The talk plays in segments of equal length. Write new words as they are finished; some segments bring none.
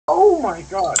Oh my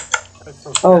god! That's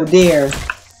so Oh dear.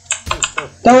 so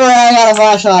Don't worry, I got a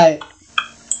flashlight.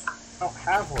 I don't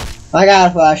have one. I got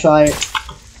a flashlight.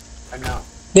 I know.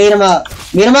 Beat him up.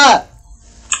 Beat him up!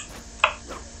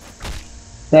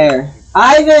 There.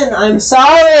 Ivan, I'm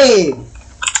sorry!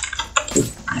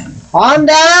 Calm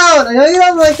down! I know you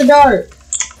don't like the dark.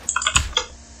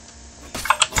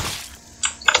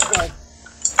 Okay.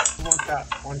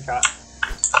 One shot.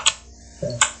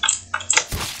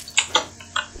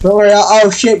 Don't worry,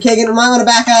 oh shit, Kagan, I might want to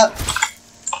back up.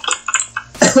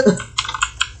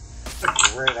 What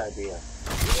a great idea.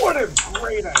 What a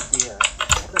great idea.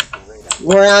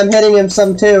 Where I'm hitting him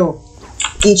some too.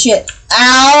 Eat shit.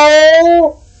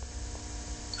 Ow!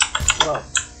 Whoa.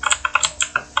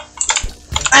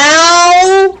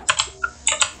 Ow!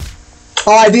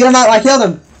 Oh, I beat him up. I killed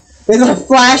him. With a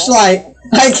flashlight.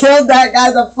 I killed that guy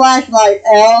with a flashlight,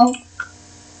 L.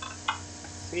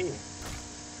 See.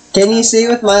 Can you see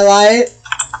with my light?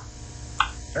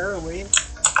 Barely.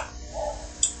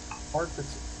 Hard to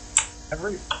see.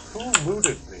 Who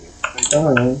looted me?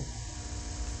 Oh.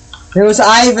 It was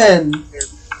Ivan.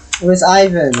 It was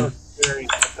Ivan. Very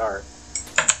dark.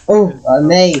 Oh, a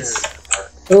mace.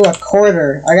 Oh, a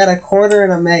quarter. I got a quarter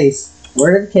and a mace.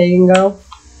 Where did Kagan go?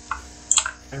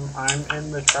 I'm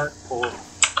in the shark pool.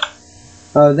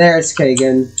 Oh, there's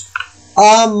Kagan.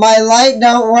 My light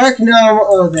don't work no.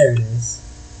 Oh, there it is.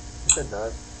 Yes, it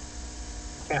does.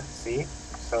 Can't see.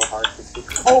 It's so hard to see.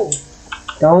 Oh!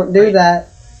 Don't do that.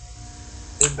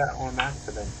 Did that on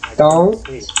accident. I Don't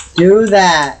couldn't see. do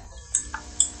that.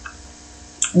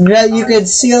 You could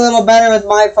see a little better with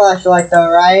my flashlight, though,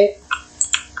 right?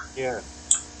 Yeah.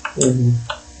 Mm-hmm.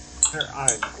 Their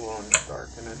eyes glow in the dark,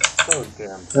 and it's so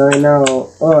dim. I know.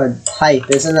 Oh, a pipe.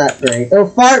 Isn't that great? Oh,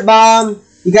 fart bomb!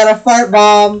 You got a fart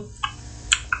bomb!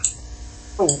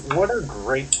 Oh, what a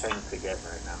great thing to get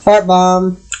right now. Fart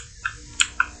bomb.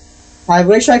 I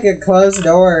wish I could close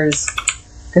doors.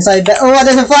 Cause I bet. Oh,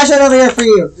 there's a flashlight over here for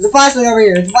you! There's a flashlight over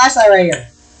here! There's a flashlight right here!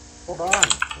 Hold on.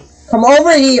 Come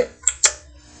over here!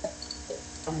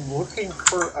 I'm looking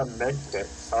for a med kit.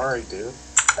 Sorry, dude.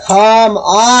 Come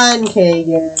on,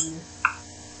 Kagan.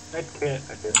 Med kit.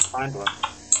 I didn't find one.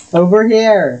 Over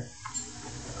here.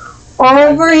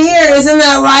 Over here! Isn't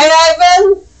that right,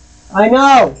 Ivan? I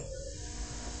know!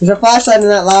 There's a flashlight in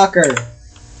that locker.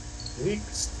 Is he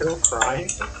still crying?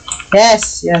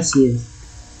 Yes, yes he is.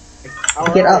 I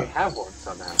already have one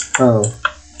somehow. Oh.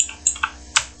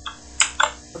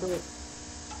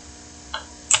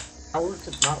 How is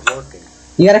it not working?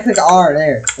 You gotta click R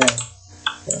there.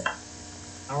 There.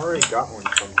 I already got one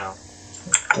somehow.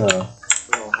 Oh.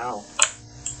 I don't know how.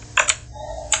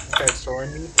 Okay, so I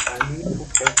need to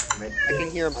take med kit. I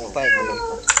can hear him slightly.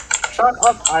 Shut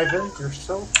up, Ivan. You're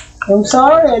so... I'm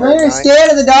sorry, I know you're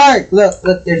scared of the dark. Look,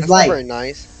 look, there's That's light. not very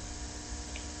nice.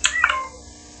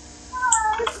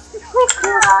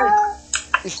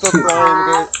 He's still crying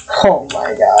again. Oh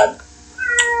my god.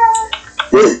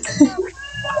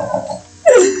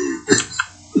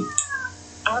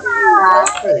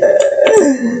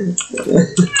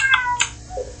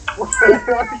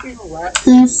 Why are you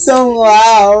laughing? He's so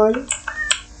loud.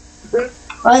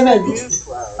 Ivan, He is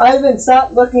loud. Ivan,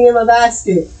 stop looking in my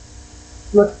basket.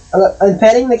 Look, I'm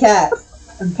petting the cat.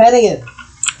 I'm petting it.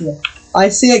 Yeah. I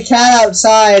see a cat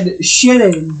outside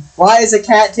shitting. Why is a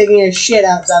cat taking a shit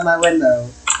outside my window?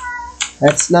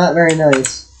 That's not very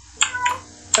nice.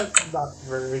 That's not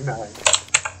very nice.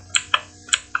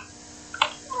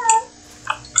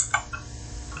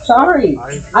 Sorry.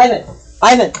 Ivan.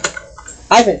 Ivan.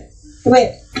 Ivan. Come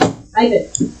here. Ivan.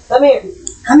 Come here.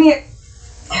 Come here.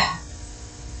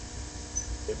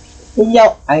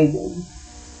 Yo, Ivan.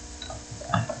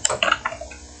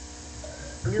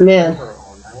 Man.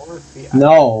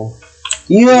 No.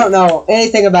 You don't know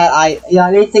anything about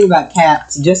anything about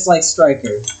cats, just like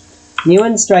Striker. You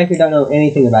and Striker don't know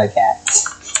anything about cats.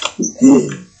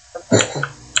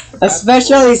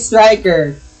 Especially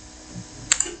Striker.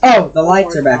 Oh, the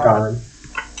lights are back on.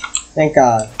 Thank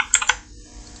God.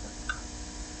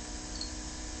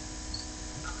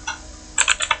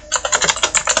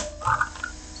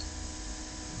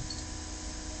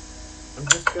 I'm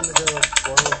just gonna go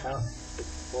explore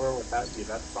without you,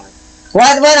 that's fine.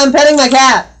 What? I'm petting my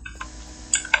cat!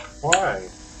 Why?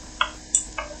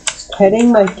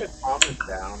 Petting my... Get Thomas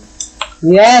down.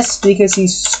 Yes, because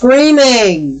he's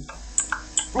screaming!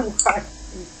 Why is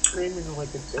he screaming like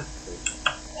a dipshit?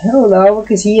 I don't know,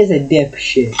 because he is a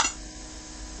dipshit.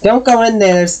 Don't go in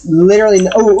there, there's literally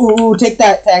no... Ooh, take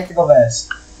that tactical vest.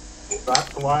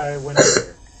 That's why I went in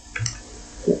there.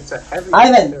 It's a heavy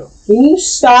Ivan, too. can you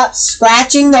stop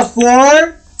scratching the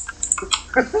floor?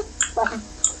 Stop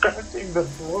scratching the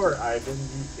floor, Ivan,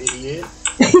 you idiot.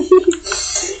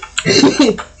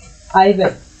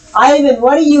 Ivan,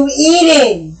 what are you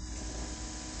eating?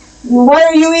 What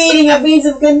are you eating? A piece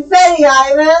of confetti,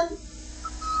 Ivan?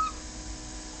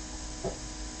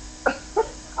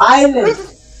 Ivan,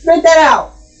 spit that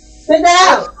out. Spit that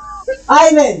out.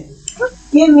 Ivan,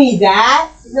 give me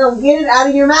that. No, get it out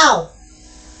of your mouth.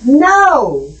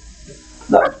 No.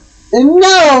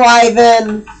 No,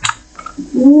 Ivan.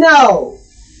 No.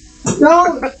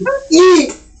 Don't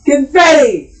eat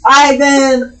confetti,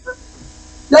 Ivan.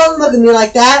 Don't look at me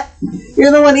like that.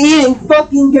 You're the one eating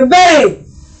fucking confetti.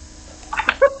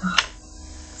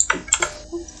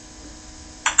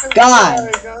 God.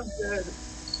 I'm dead.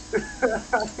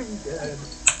 I'm dead.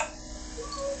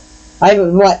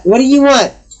 Ivan, what? What do you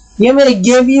want? You want me to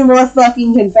give you more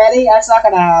fucking confetti? That's not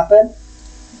gonna happen.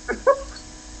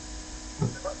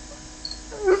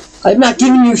 I'm not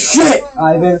giving you shit,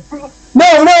 Ivan.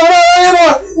 No,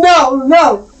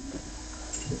 no.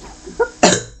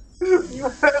 You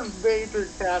have major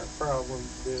cat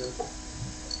problems, dude.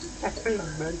 Cat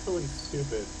is mentally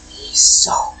stupid. He's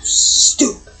so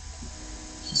stupid.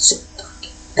 He's so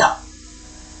fucking dumb.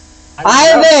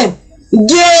 Ivan,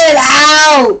 get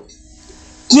out!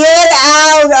 Get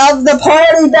out of the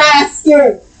party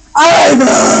basket!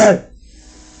 Ivan!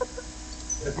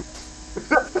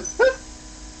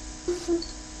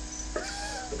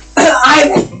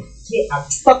 Ivan! Get out of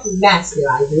the fucking basket,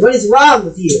 Ivan. What is wrong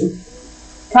with you?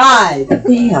 God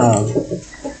damn.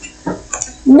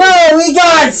 No, we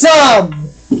got some!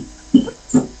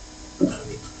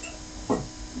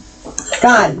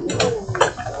 God.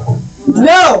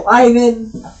 No,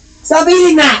 Ivan! Stop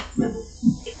eating that!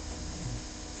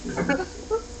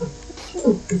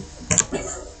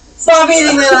 Stop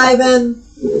eating that, Ivan!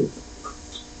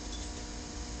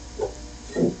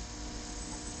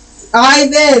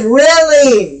 Ivan,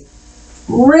 really?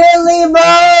 Really,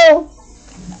 bro?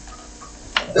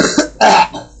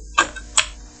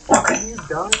 Are you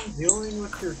done dealing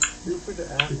with your stupid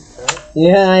ass pet?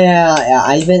 Yeah,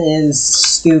 Ivan is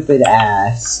stupid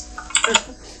ass.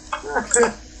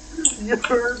 You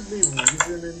heard me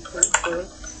reasoning for it?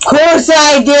 Of course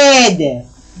I did! Your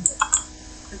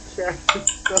cat is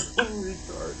so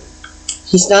retarded.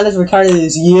 He's not as retarded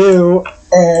as you.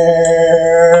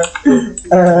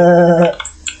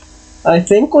 I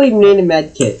think we need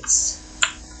medkits.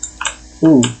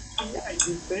 Ooh. Yeah,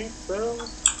 you think so?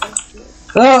 That's good.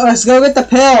 Oh, let's go get the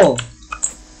pill!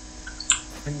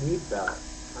 I need that.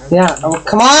 Yeah, oh,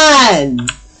 come on!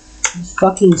 You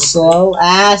fucking slow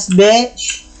ass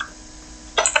bitch!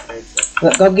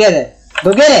 Go get it!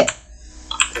 Go get it!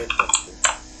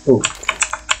 Ooh.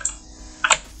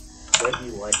 What do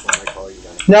you like when I call you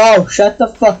that? No, shut the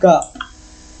fuck up.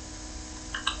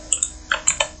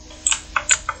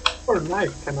 Or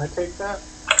knife, can I take that?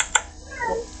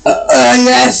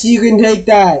 Yes, you can take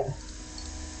that.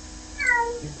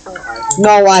 You tell Ivan.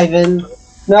 No, Ivan.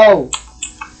 No.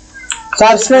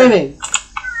 Stop screaming.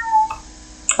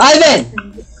 Ivan!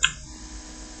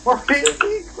 Why is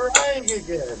he crying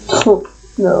again?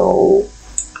 No.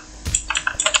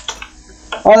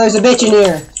 Oh, there's a bitch in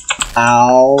here.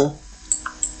 Ow.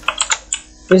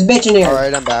 There's a bitch in here.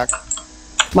 Alright, I'm back.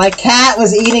 My cat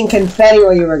was eating confetti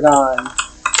while you were gone.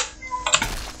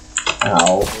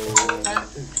 Ow.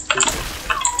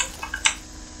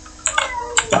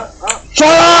 Shut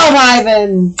up,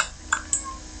 Ivan!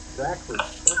 Exactly.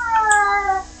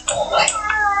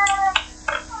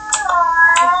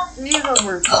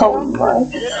 Oh my.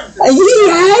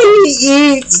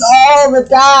 He eats all the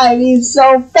time. He's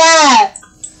so fat.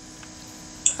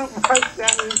 My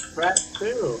cat is fat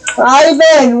too.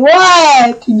 Ivan, what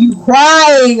are you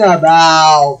crying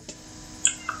about?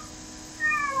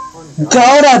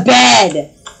 Go to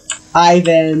bed,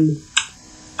 Ivan.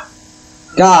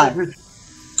 God.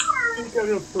 He's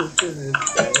gonna poop in his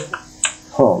bed.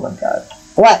 Oh my God.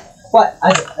 What? What?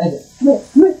 Ivan. Come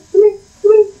here.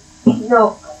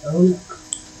 No.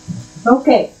 It's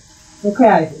okay. It's okay,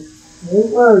 Ivan. Don't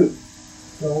worry.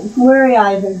 Don't worry,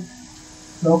 Ivan.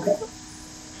 It's okay.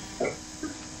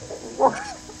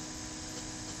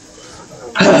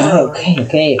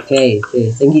 Okay.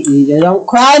 Think you don't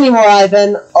cry anymore,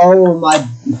 Ivan. Oh, my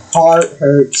heart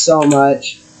hurts so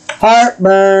much.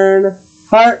 Heartburn.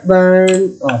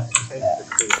 Oh, Take the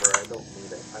paper, I don't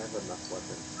need it. I have enough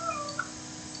weapons.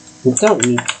 you don't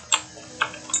need.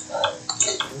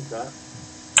 Who's that?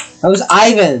 That was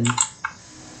Ivan.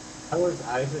 How was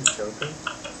Ivan joking?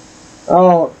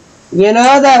 Oh, you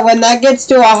know that when that gets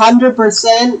to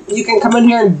 100%, you can come in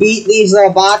here and beat these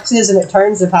little boxes and it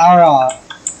turns the power off.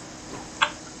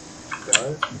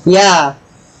 Does? Yeah.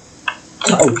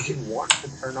 Oh, you want to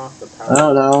turn off the I power?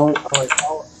 don't know. Oh, like,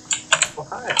 oh,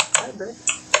 hi. Hi, babe.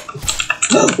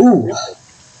 Ooh.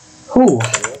 Ooh.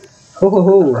 Ooh.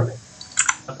 Ooh. Running.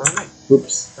 I'm running.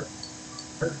 Oops.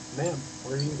 Ma'am,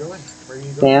 where are you going? Where are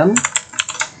you going? Ma'am?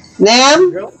 Where are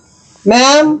you Ma'am? going?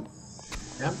 Ma'am?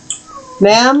 Ma'am?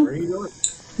 Ma'am? Where are you going?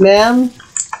 Ma'am?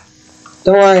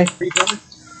 Don't worry. Where are you going?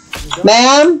 Where are you going?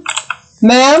 Ma'am?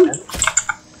 Ma'am?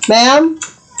 Ma'am?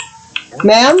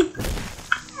 Ma'am?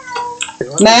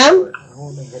 Ma'am? I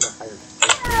want to get a higher.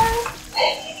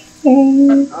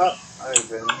 Up,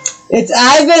 Ivan. It's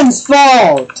Ivan's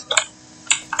fault!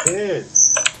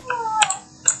 Kids.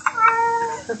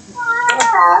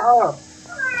 Up.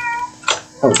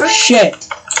 Oh shit.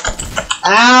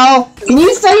 Ow! Can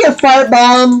you say your fart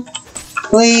bomb?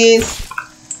 Please?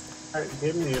 Alright,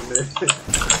 give me a minute.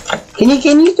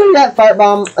 Can you throw that fart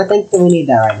bomb? I think that we need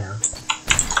that right now.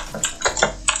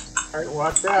 Alright,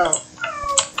 watch out.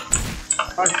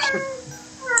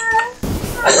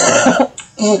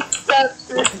 That's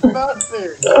it,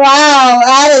 nothing. Wow,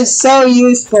 that is so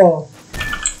useful.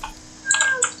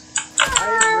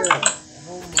 Ivan.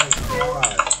 Oh my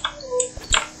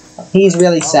god. He's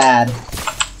really sad. So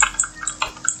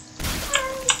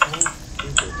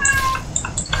stupid.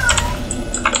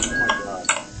 Oh my god.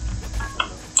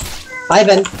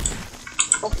 Ivan.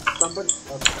 Oh, somebody.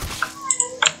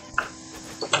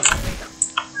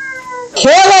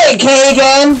 Kill it,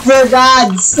 Kagan, for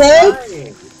God's sake!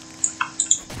 Dying.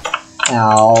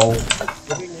 Ow.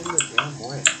 Getting in the damn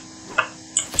way.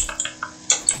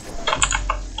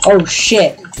 Oh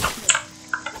shit.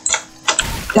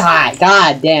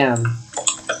 God damn.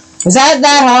 Was that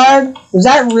hard? Was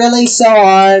that really so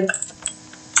hard?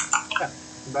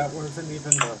 That wasn't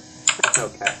even the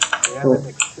okay. We haven't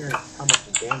experienced how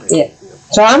much damage Yeah. it deals.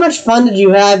 So how much fun did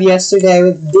you have yesterday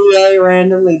with DA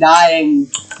randomly dying?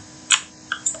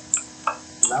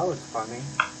 That was funny.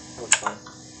 That was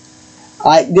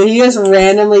fun. Did he just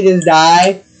randomly just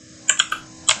die? That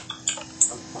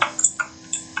was fun.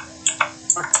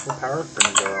 Watch, the power's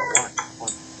gonna go out.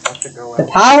 Watch it go The out.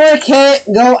 power can't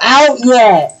go out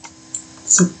yet!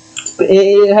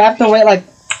 You have to wait like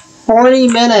 40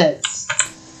 minutes.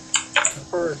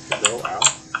 For it to go out.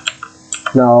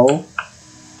 No.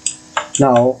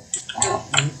 No.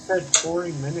 You said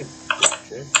 40 minutes,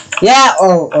 shit. Yeah,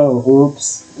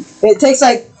 oops. It takes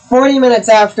like 40 minutes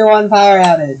after one power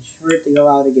outage for it to go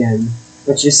out again.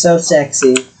 Which is so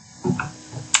sexy.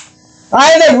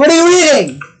 Ivan, what are you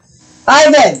eating?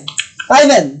 Ivan!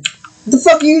 Ivan! What the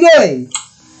fuck are you doing?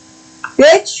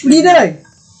 Bitch, what are you doing?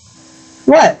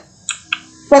 What?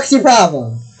 Fuck's your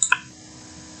problem?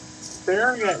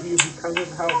 Staring at you because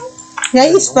of how. Yeah,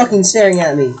 he's fucking staring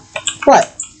at me. What?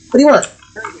 What do you want?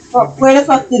 Oh, where the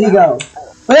fuck did he go?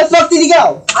 Where the fuck did he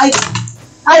go?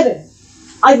 Ivan!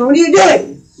 Ivan, what are you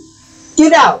doing?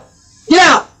 Get out! Get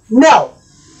out! No!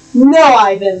 No,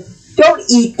 Ivan! Don't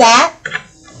eat that!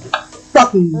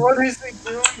 Fucking... What is he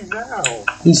doing now?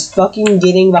 He's fucking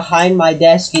getting behind my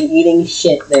desk and eating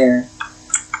shit there.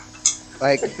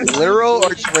 Like, literal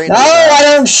or just random? No, I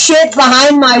don't shit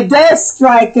behind my desk,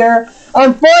 Striker!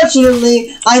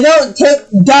 Unfortunately, I don't take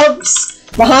dumps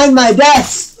behind my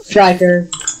desk, Striker.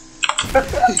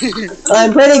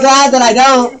 I'm pretty glad that I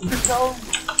don't.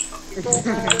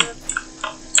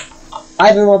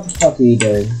 Ivan, what the fuck are you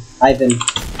doing?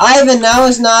 Ivan, now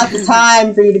is not the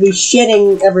time for you to be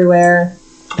shitting everywhere.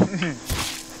 Right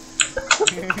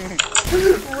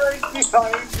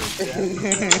behind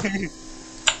you.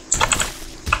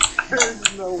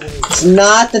 There's no way. It's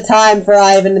not the time for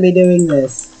Ivan to be doing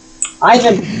this.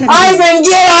 Ivan, Ivan,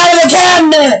 get out of the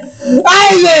cabinet!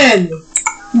 Ivan!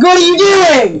 What are you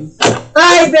doing?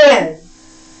 Ivan!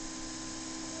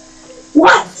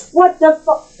 What? What the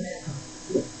fuck?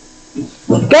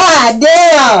 God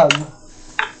damn!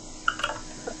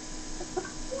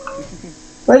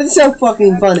 What is so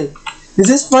fucking funny? Is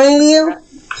this funny to you?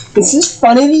 Is this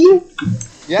funny to you?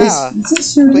 Yeah. Is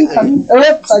this really funny?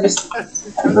 Oops, I just...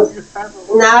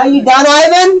 Now you done,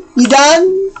 Ivan? You done?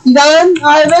 You done,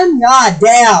 Ivan? God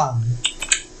damn.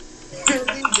 Is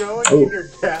he going in your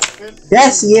cabinet?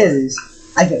 Yes, he is.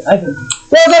 Ivan.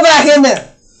 Don't go back in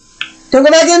there. Don't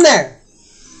go back in there.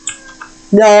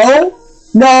 No.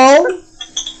 No.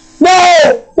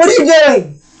 No! What are you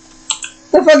doing?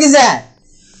 The fuck is that?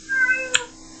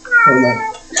 Hold on.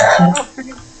 Oh,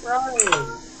 he's crying.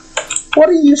 What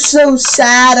are you so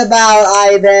sad about,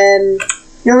 Ivan?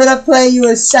 You're gonna play you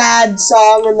a sad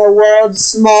song in the world's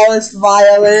smallest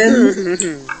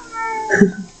violin?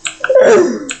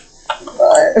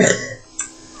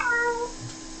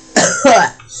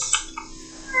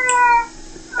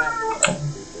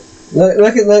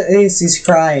 look, he's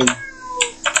crying.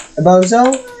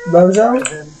 Bozo? Bozo?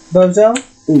 Ivan. Bozo?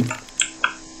 Ooh.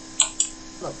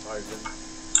 What's up,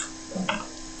 Ivan?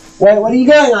 Wait, what are you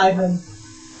doing, Ivan?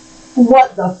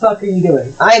 What the fuck are you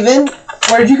doing? Ivan?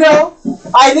 Where'd you go?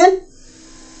 Ivan?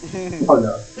 Oh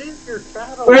no. Leave your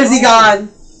cat alone. Where's he gone?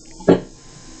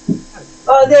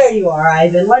 Oh, there you are,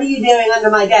 Ivan. What are you doing under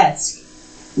my desk?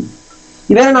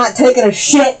 You better not taking a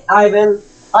shit, Ivan.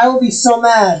 I will be so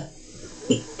mad.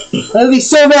 I will be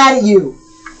so mad at you.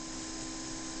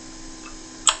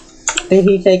 Did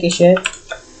he take a shit?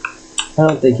 I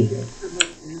don't think he did.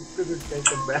 You should have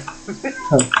taken back.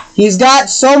 He's got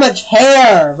so much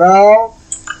hair, bro.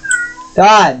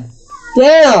 God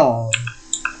damn.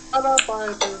 Shut up,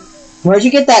 Ivan. Where'd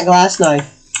you get that glass knife?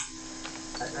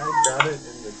 I got it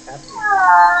in the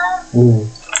cabinet.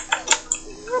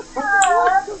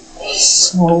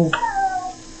 So.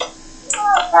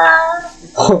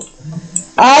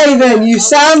 Ivan, you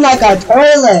sound like a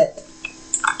toilet.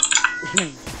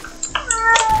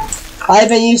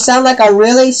 Ivan, you sound like a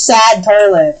really sad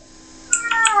toilet.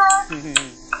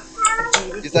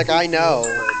 He's like, I know.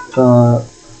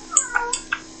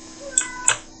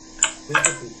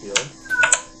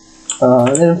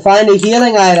 Then find a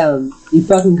healing item, you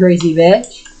fucking crazy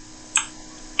bitch.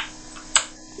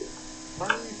 Why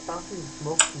are you talking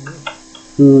smoke to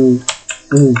me?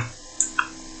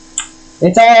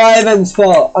 It's all Ivan's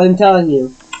fault, I'm telling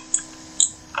you.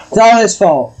 It's all his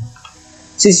fault.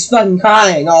 He's fucking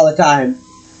crying all the time.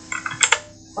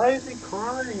 Why is he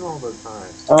crying all the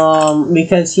time?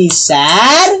 Because he's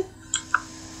sad?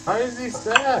 Why is he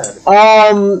sad?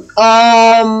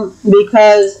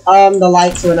 Because, the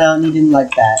lights went out and he didn't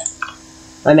like that.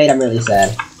 I made him really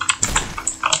sad.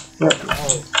 Oh, he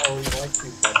likes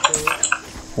you better?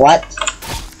 What?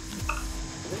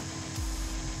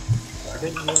 I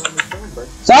didn't even understand, but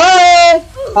Sorry!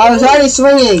 I was already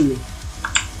swinging!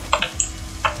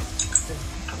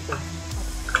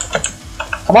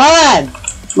 Come on!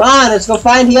 Come on, let's go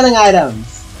find healing items.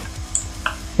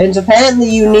 Since apparently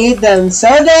you need them so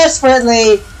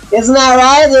desperately. Isn't that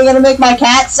right? You're gonna make my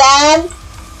cat sad?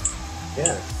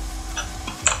 yeah.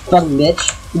 Fucking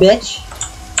bitch. Bitch.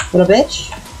 Little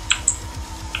bitch.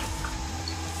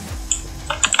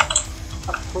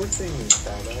 Stop pushing me,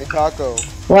 Hey, Shadow. Taco.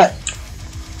 What?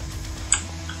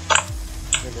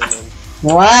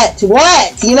 What?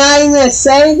 What? You not even gonna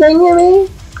say anything to me?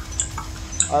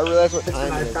 I realize what Listen,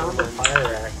 time I it is. found a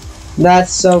fire axe.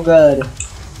 That's so good.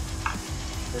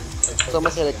 It's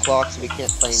almost 8 o'clock, so we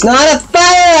can't play. It's not a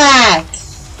fire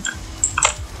axe!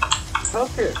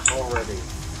 Took it already.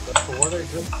 That's what I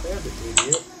just said,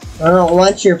 idiot. I don't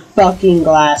want your fucking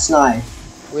glass knife.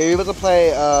 Were you able to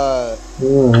play,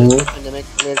 Pandemic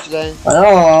later today? I don't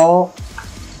know.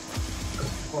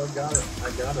 Well, I got it.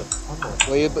 I got it.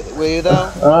 Will you though?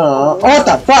 I don't know. What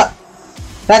the fuck?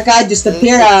 That guy just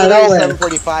appeared out of nowhere.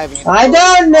 7:45. I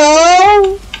don't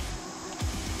know!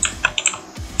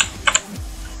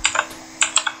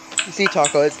 You see,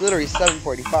 Taco, it's literally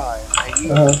 7:45. And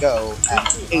you go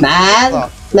at 8 Mad?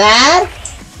 o'clock. Mad?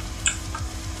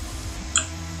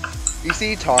 You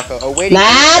see, Taco, awaiting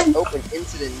Mad? open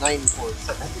incident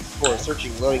 947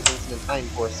 searching loading incident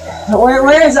 947.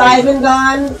 Where's Ivan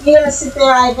gone? You gonna sit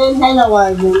there, Ivan? Hello,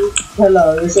 Ivan.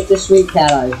 Hello, you're such a sweet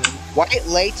cat, Ivan. White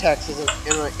latex is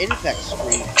in an infect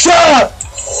screen. Shut up!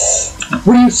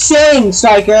 What are you saying,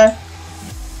 Striker?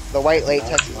 The white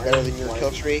latex is better than your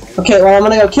kill tree. Okay, well, I'm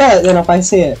gonna go kill it then if I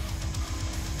see it.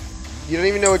 You don't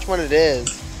even know which one it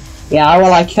is. Yeah,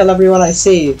 well, I kill everyone I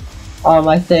see.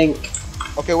 I think.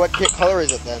 Okay, what color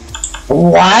is it then?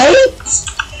 White?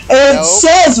 It Nope.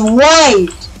 says white!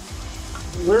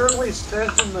 Literally says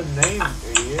in the name,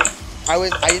 idiot. I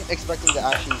didn't expect them to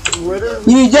actually. Literally.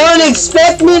 You don't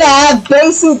expect me to have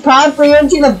basic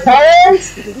comprehension of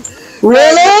colors? I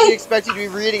Really? expect you to be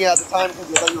reading it at the time because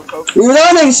you thought you were focused. You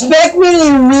don't expect me to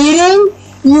be reading?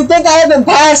 You think I haven't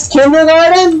passed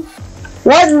kindergarten?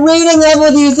 What reading level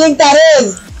do you think that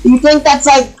is? You think that's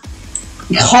like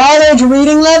college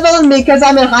reading level and because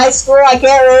I'm in high school I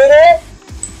can't read it?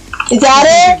 Is that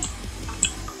it?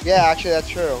 Yeah, actually, that's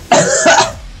true.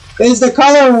 Is the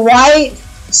color white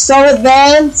so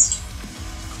advanced?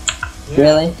 Yeah,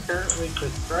 Really? Apparently, to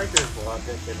Striker's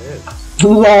logic, it is.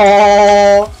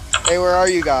 Lol. Hey, where are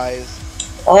you guys?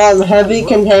 Heavy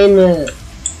containment.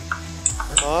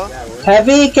 Huh? Yeah, we're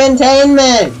Heavy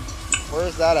containment.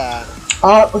 Where's that at?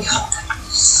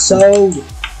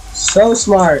 So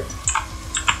smart.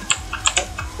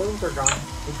 Pills are gone.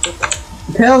 We took them.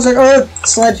 Pills are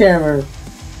sledgehammer.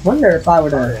 Wonder if I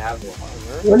would Already have. have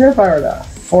one. Wonder if I were to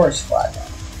force fire.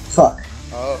 Fuck.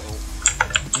 Oh.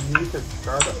 You need to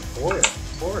start a forest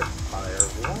fire.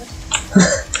 What?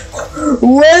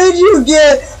 Where did you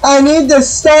get? I need to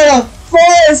start a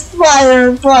forest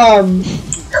fire from.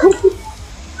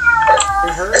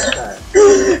 I heard that.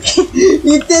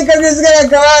 You think I'm just gonna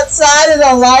go outside with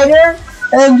a lighter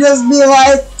and just be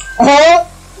like, oh,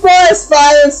 forest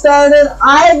fire started?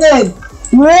 I did.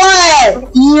 What?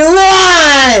 You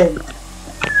won!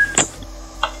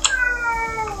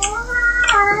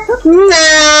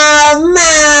 Meow,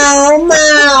 meow,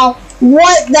 meow.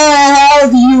 What the hell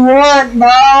do you want,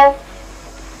 Mo?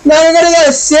 Now you're gonna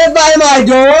go sit by my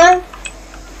door?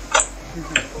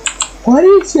 What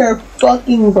is your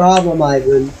fucking problem,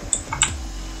 Ivan?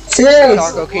 Seriously?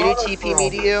 Taco, can you TP me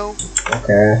to you?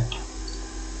 Okay.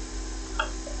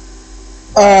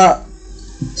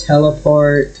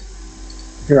 Teleport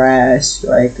Grass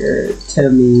Striker to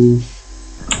me.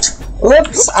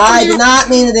 Oops, I did not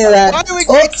mean to do that. Why do we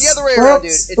go the other way around,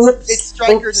 dude? It's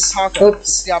Strikers and Taco.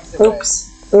 It's the opposite way.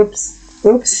 Oops.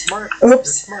 Smart.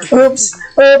 Oops. You're smart.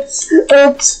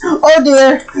 Oops. Oh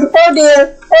dear. Oh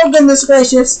dear. Oh goodness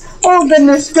gracious. Oh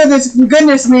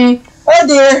goodness me. Oh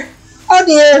dear. Oh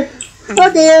dear.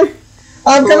 Oh dear.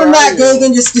 I'm Where coming back, are you?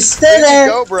 Kagan. Just stay Where'd you there.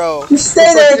 go, bro? Just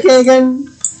stay there, Kagan.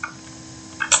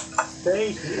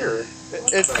 Stay here.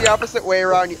 It's the opposite way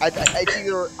around. It's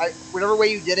either whatever way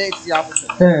you did it, it's the opposite.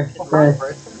 There. Hi,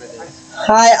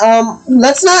 Hi,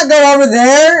 let's not go over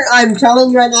there. I'm telling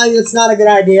you right now, it's not a good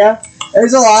idea.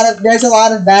 There's a lot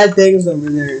of bad things over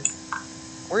there.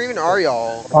 Where even are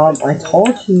y'all? I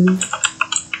told you.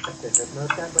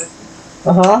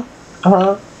 Oh.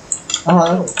 Uh-huh.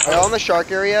 Are y'all in the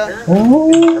shark area?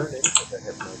 Oh. Turn into the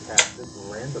Hypnocat just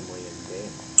randomly in game.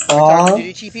 Taco,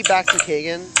 did you TP back to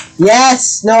Kagan?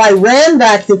 Yes! No, I ran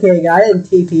back to Kagan. I didn't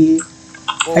TP.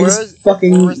 Well, I just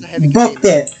fucking where's the heavy booked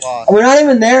containment? it. Lost. We're not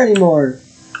even there anymore.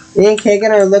 Me and Kagan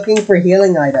are looking for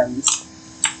healing items.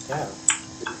 Yeah,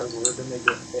 because we're gonna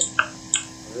get hit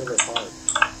really hard.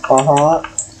 Uh-huh.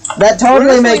 That totally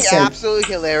Where's makes something sense.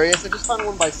 absolutely hilarious. I just found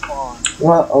one by spawn.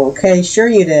 Well, okay, sure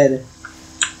you did.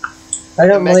 I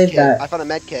don't A med believe kit. that. I found a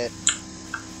med kit.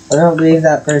 I don't believe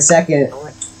that for a second. Oh,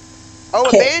 a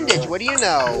Okay. bandage. What do you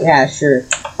know? Yeah, sure.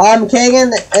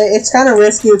 Kagan, it's kind of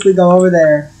risky if we go over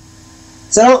there.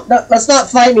 So let's not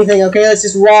fight anything, okay? Let's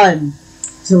just run.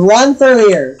 Just run through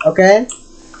here, okay?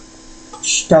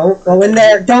 Shh, don't go in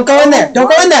there. Don't go in there. Don't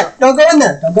go in there. Don't go in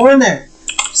there. Don't go in there.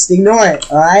 Just ignore it,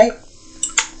 alright?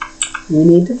 You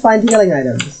need to find healing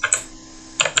items.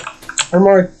 Or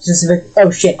more specific. Oh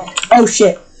shit. Oh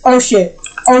shit. Oh shit.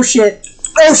 Oh shit.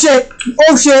 Oh shit.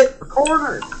 Oh shit.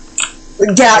 Corner!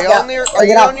 Get out. Are y'all near? Are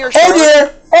Get y'all out. near Oh shark?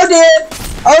 dear. Oh dear.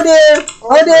 Oh dear.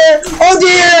 Oh dear. Oh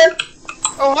dear.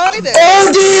 Oh, hi there.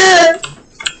 Oh dear.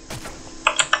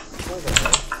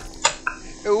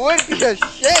 It would be a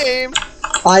shame.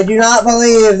 I do not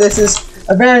believe this is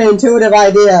a very intuitive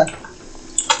idea.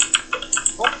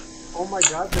 Oh my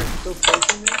god, they're still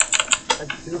chasing me? I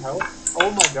have 2 health? Oh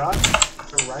my god,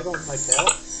 they're right on my tail?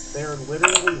 They're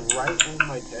literally right on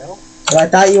my tail? But I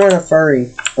thought you weren't a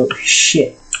furry. Oh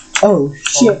shit. Oh Oh, I'm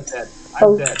shit. dead.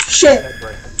 Oh, I'm dead. shit. I'm dead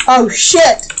right now. Oh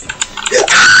shit.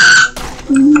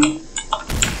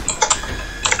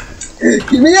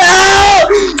 Give me out!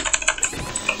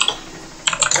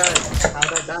 Guys,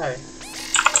 how'd I die?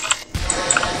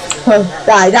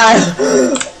 Die.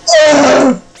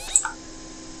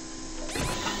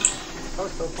 That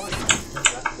was so fun.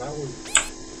 That was...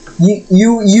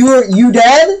 You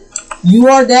dead? You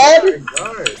are dead? Oh my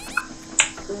god.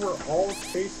 They were all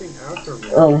chasing after me.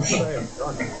 Oh. What could I have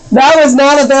done? That was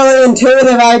not a very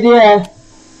intuitive idea.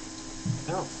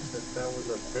 No, that was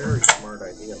a very smart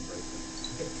idea, right?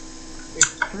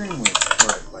 Extremely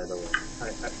smart, by the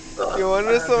way. You want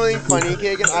to know something funny,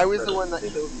 Kagan? I was the one that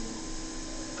killed you.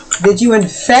 Did you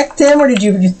infect him or did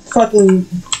you just fucking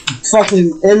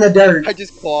in the dirt? I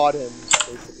just clawed him.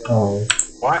 Basically. Oh.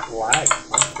 Why? 1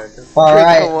 second. I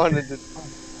Alright. wanted to.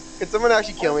 Could someone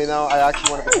actually kill me though? I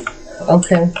actually want to.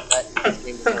 Okay. This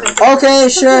game is over. Okay,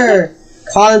 sure.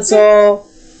 Console,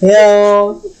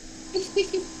 hill.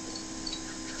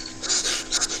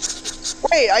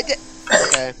 Wait, I did.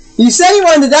 Okay. You said you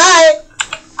wanted to die!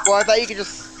 Well, I thought you could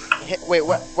just hit. Wait,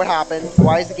 what happened?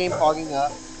 Why is the game fogging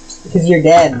up? Because you're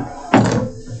dead.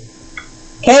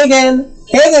 Kagan!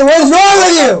 Kagan, what is wrong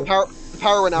with you? The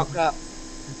power went out. Crap.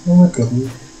 Oh, it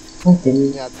didn't. It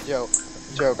didn't. Yeah, it's a joke.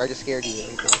 It's a joke. I just scared you.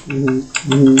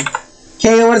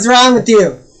 Kagan, what is wrong with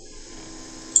you?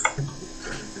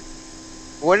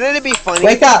 Wouldn't it be funny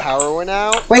Wake if the up. power went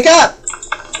out? Wake up!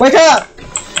 Wake up!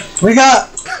 Wake up!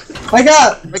 Wake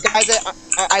up! But guys,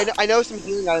 I know some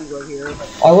healing items right here. But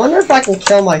I wonder if I can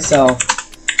kill myself.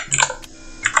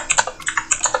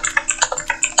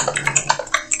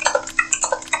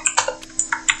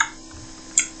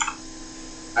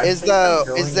 is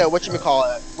the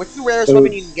whatchamacallit? What's the rarest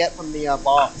weapon you can get from the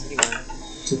box anyway?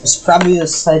 It's probably the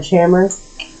sledgehammer.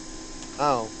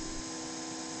 Oh.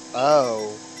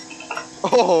 Oh.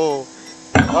 Oh.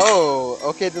 Oh.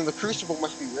 Okay, then the crucible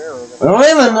must be rarer. I don't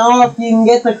even know if you can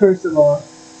get the crucible.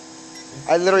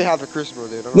 I literally have the crucible,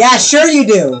 dude. Yeah, sure you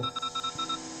do.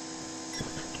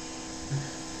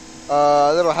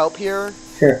 A little help here.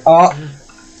 Sure. Oh.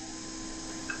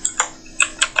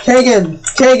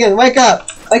 Kagan, wake up!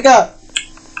 Wake up!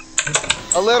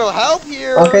 A little help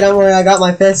here. Okay, don't worry, I got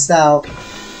my fist out.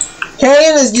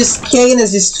 Kagan is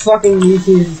just fucking,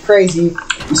 he's crazy.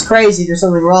 He's crazy, there's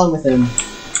something wrong with him.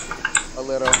 A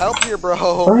little help here, bro. I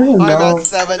don't even know. I'm at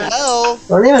 7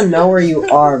 health. I don't even know where you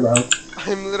are, bro.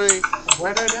 I'm literally...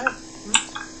 Where did I die?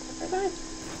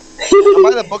 I'm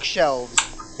by the bookshelves.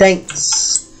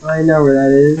 Thanks. I know where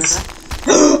that is.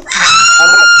 I'm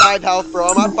at 5 health, bro.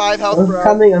 I'm at 5 health, bro.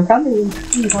 I'm coming.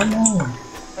 Calm down.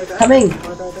 Coming.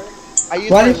 I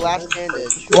used Why my did- last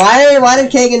bandage. Why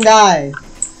did Kagan die?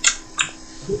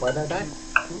 Where did I die?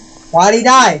 Why did he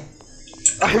die?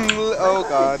 Oh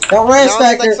god. Don't worry, Now I'm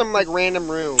in, Spectre. like some random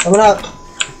room. Coming up.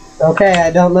 Okay, I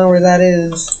don't know where that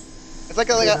is. It's like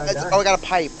I got a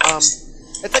pipe.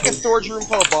 It's like a storage room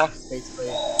full of boxes, basically.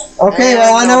 Okay, And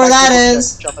well I know where my that cooking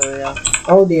is. shop area.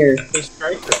 Oh dear. Hey,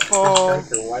 Striker. Oh.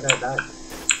 Striker, why did I die?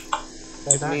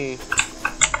 Did I die? Me.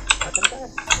 Why did I die?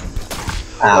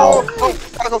 Ow. Oh,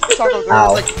 taco. There's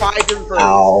Ow. like 5 different birds.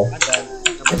 Ow. I'm dead.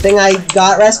 Good thing I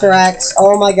got Restorax.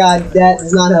 Oh my god, that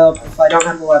does not help if I don't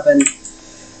have a weapon.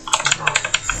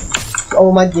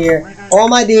 Oh my dear. Oh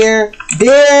my dear.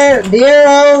 Dear,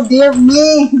 oh dear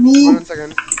me. 1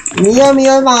 second. Me,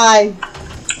 oh my.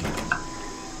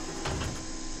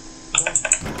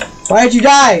 Why did you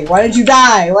die? Why did you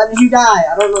die?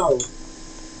 I don't know.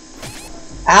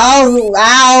 Ow,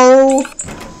 ow.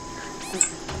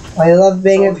 I love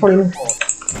being at 20.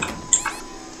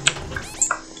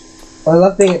 I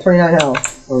love being at 29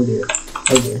 health. Oh dear.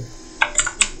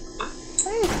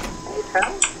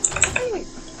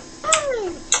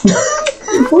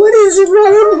 What is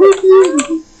wrong with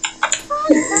you?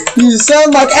 You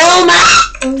sound like Elma!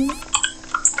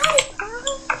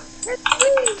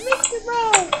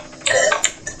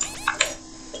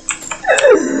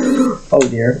 Oh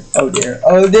dear,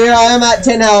 I am at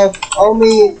 10 health. Oh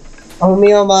me,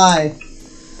 oh my.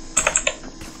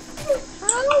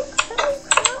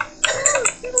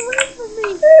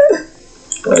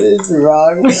 What is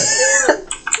wrong?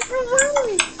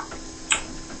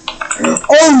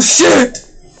 Oh shit!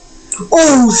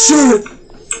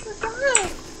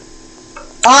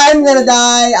 I'm gonna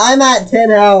die. I'm at 10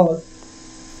 health.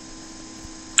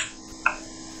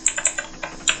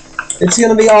 It's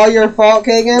gonna be all your fault,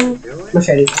 Kagan. Really?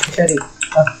 Machete.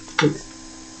 Oh, thanks.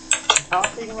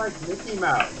 Talking like Mickey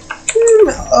Mouse.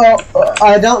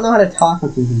 I don't know how to talk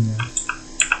with Goofy now.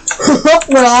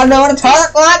 Well, I know how to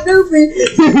talk like Goofy.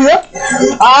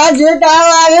 I just got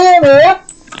like him.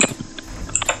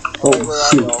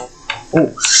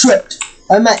 Oh shit!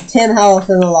 I'm at 10 health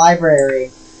in the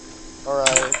library.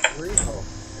 Alright. 3 health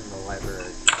in the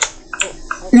library.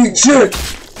 Eat shit!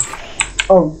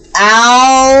 Oh,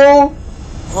 ow!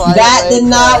 Well, That did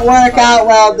not work out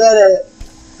well, did it?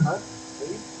 Huh?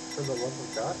 Please? For the love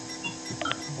of God?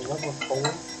 The love of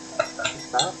Poland?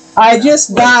 Stop. I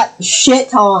just got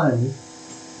shit on.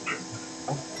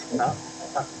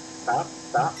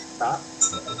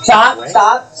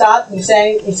 Stop. You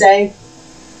say.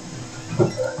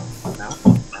 No.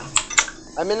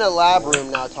 I'm in the lab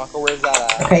room now, Taco. Where's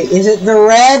that at? Okay, is it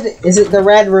the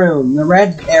red room? The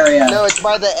red area? No, it's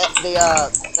by the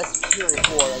cafeteria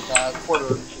floor, like quarter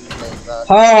machine, like that.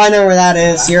 Oh, I know where that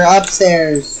is. You're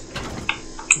upstairs.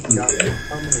 God,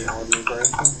 how many audio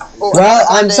branches? Oh, Well,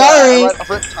 I'm sorry.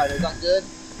 Riptide, is that good?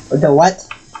 The what?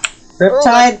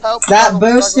 Riptide? help, That help,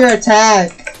 boosts help. your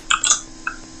attack.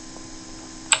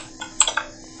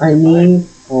 I need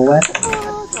a weapon.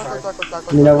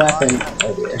 I need a weapon.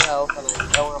 Oh dear.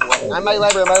 I'm in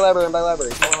my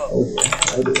library.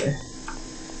 Oh dear.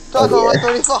 Taco, Oh, dear.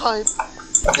 35,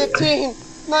 15,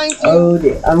 19. Oh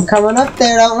dear. I'm coming up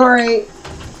there, don't worry.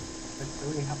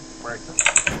 3 health. Where is it?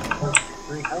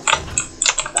 3 health.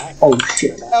 Die. Oh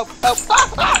shit. Help.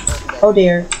 Oh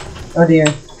dear. Oh dear.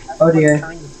 Oh dear.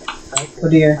 Oh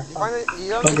dear.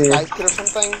 You have Oh, any dear. Skype kit or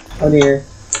something? Oh dear.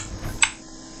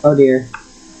 Oh dear.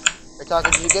 Hey,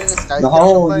 Taco, did you get any Skype The kit or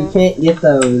hole, you something? can't get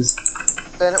those.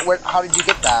 Then how did you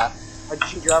get that? How'd you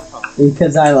shoot your avatar?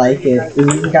 Because I like it.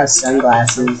 It's got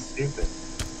sunglasses. Stupid.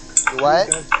 What?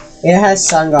 It has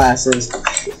sunglasses.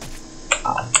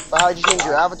 But how'd you change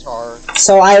your avatar?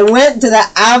 So I went to the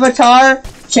avatar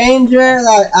changer.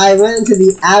 I went into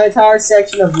the avatar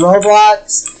section of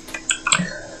Roblox.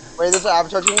 Wait, there's an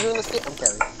avatar changer in this game? I'm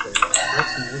kidding.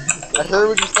 I heard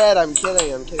what you said. I'm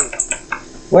kidding.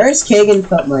 Where's Kagan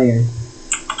Putmeyer?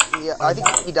 Yeah, I think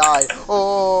he died.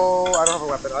 Oh, I don't have a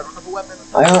weapon.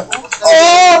 I don't.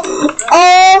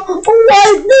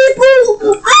 White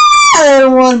people! Ah!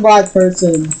 And one black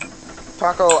person.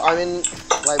 Taco, I'm in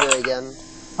library again.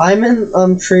 I'm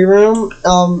in tree room.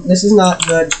 This is not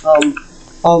good. Why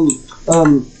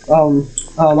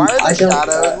are there I don't.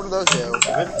 shadows? What do those do?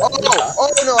 Oh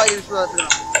no, I just realized.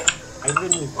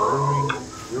 Ivan is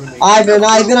ruining Ivan,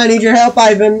 I need your help,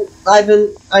 Ivan,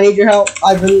 I need your help,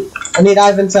 Ivan, I need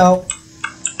Ivan's help.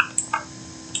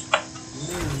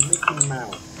 Mickey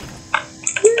Mouse.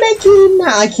 Mickey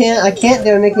Mouse, I can't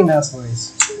do a Mickey Mouse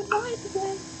voice.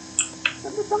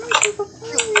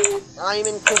 I'm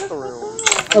in crystal room.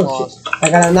 Oh shit, I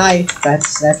got a knife,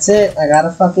 that's it, I got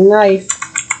a fucking knife.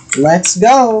 Let's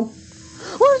go.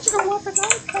 Where did you go?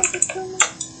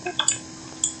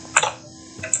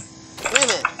 Wait a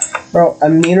minute. Bro, a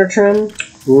Munitrin?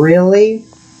 Really?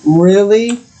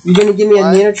 Really? You gonna give me a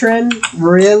What? Munitrin?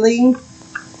 Really?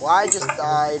 Well, I just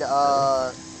died,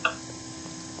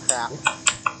 crap.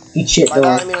 Eat shit, By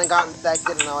that, I though. mean I got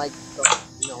infected and I like,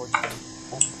 no.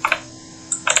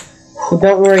 Well,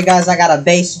 don't worry, guys, I got a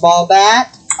baseball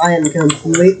bat. I am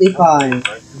completely fine.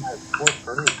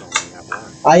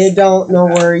 I don't know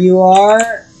where you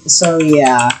are, so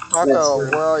yeah. Taco,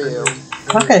 where are you?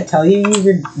 I'm not gonna tell you,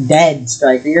 you're dead,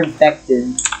 Striker. You're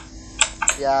infected.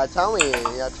 Yeah, tell me.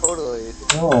 Yeah, totally.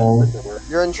 Oh.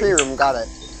 You're in tree room, got it.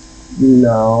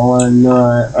 No, I'm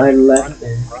not. I left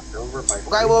it.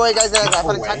 Okay, wait, guys, I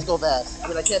found a tactical vest. I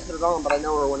mean, I can't put it on, but I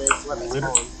know where one is. Let me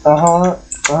spawn.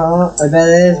 I bet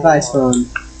it is by spawn.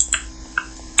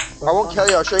 I won't kill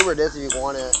you, I'll show you where it is if you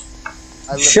want it.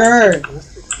 Sure.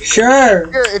 Sure.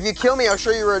 Here, if you kill me, I'll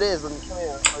show you where it is. Let me kill you,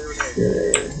 I'll show you where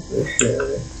it is.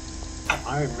 Sure.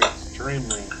 I'm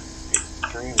extremely.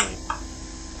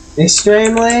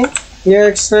 Extremely? You're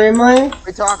extremely?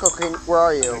 Wait, Taco, where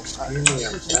are you? Extremely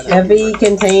upset. Heavy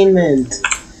containment.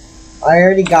 I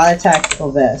already got a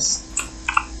tactical vest.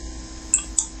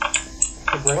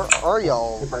 Where are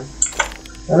y'all?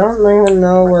 I don't even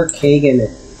know where Kagan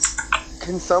is.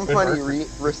 Can somebody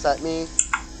reset me?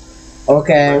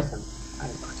 Okay.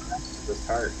 This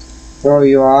heart. Bro,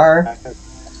 you are?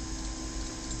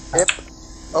 Yep.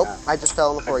 Oh, I just fell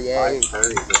on the floor, yay.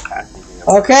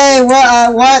 Okay,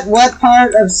 what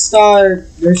part of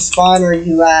your spawn are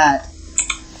you at?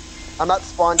 I'm at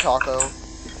spawn, Taco.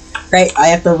 Great, I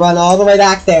have to run all the way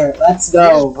back there. Let's You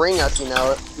go. just bring us, you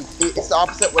know. It's the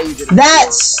opposite way you did it.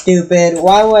 That's stupid.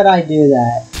 Why would I do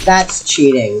that? That's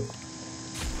cheating. Oh,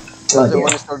 So when dear.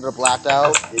 it started to black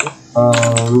out.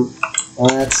 Well,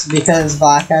 that's because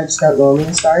blackouts don't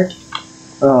normally start.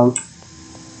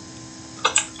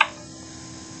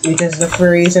 Because the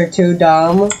furries are too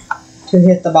dumb to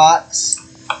hit the box.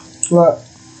 Look.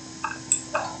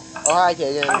 Oh, hi,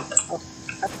 Kagan.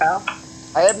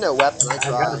 I have no weapon, I I got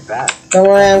tried. a bat. Don't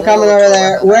worry, I'm coming over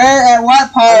there. Where, at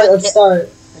what part of start are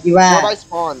you Where do I at?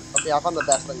 spawn? Okay, I found the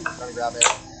best thing. I'm trying to grab it.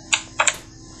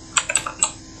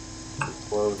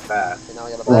 Close that. Okay, now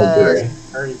I got a Oh, dear.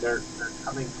 best. Hurry, they're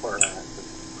coming for us.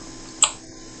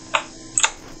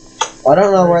 I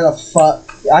don't know where the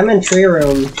fuck. I'm in tree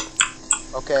room.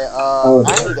 Okay, Oh,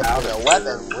 I need to find a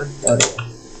weapon. Oh,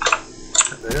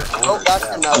 dear. Oh, that's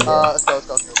enough. Let's go.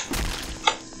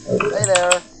 Oh,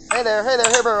 dear. Hey there,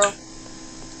 hey, bro.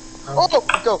 Oh,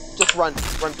 go. Just run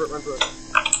for it.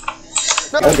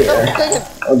 No, Oh, dear. no, Kagan.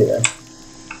 Oh dear.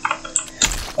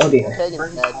 Oh dear.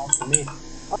 Kagan's dead. Me.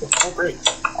 Oh, great.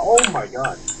 Oh my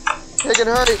god. Kagan,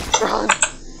 hurry, run.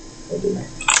 Oh dear.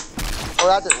 Oh,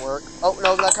 that didn't work. Oh,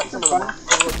 no, that cut some of them.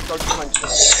 Go punch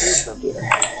them.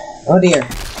 Oh dear.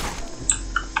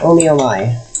 Oh me oh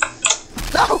my.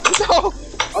 No!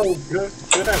 Oh,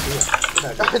 good idea.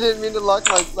 I didn't mean to lock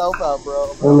myself out,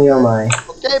 bro. Oh me oh my.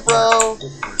 Okay, bro.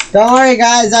 Don't worry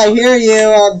guys, I hear you.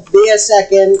 I'll be a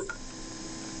second.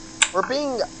 We're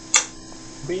being...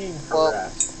 Being Well,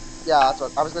 harassed. Yeah, that's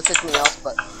what... I was gonna say something else,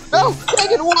 but... No!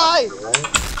 Kagan, why? Right?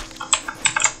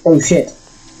 Oh shit.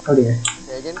 Oh dear.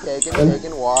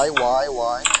 Kagan, why?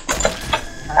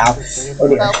 Ow. Oh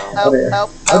dear. Help, Oh dear.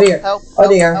 help, Oh dear. help, Oh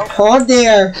dear. help, Oh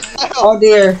dear. help. Oh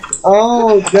dear.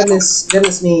 Oh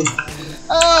goodness me.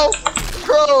 Oh,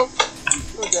 bro.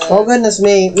 Oh goodness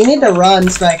me. You need to run,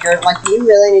 Striker. Like you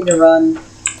really need to run.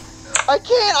 I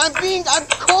can't. I'm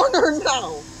cornered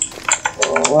now.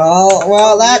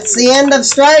 Well, that's the end of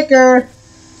Striker.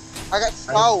 I got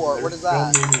Stalwart. What is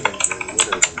that? There's so many of them,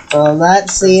 literally.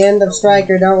 That's the end of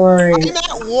Striker, don't worry. I'm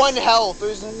at 1 health.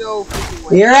 There's no freaking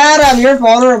way. You're at him, you're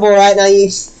vulnerable right now.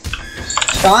 He's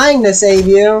trying to save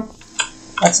you.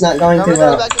 That's not going too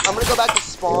well. I'm gonna go back to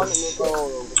spawn and then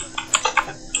go.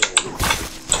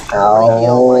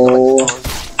 Oh.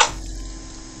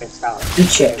 Good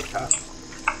shit.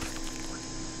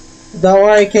 Don't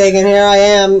worry, Kagan, here I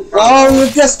am. Oh,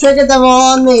 you just triggered them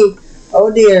all on me.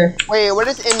 Oh dear. Wait, what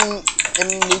is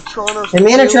Immunotron or something?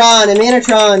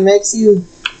 Immunotron makes you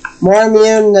more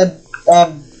immune to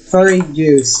furry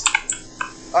juice.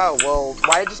 Oh, well,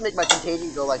 why did it just make my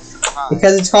contagion go like high?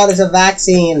 Because it's called as a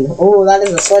vaccine. Oh, that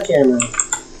is a sledgehammer.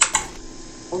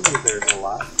 There's a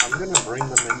lot. I'm gonna bring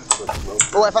them into the smoke.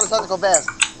 Oh, I found a tactical vest.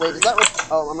 Wait, is that what?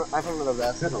 Oh, I found another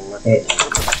vest.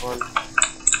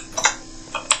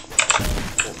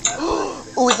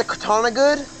 Oh, is the katana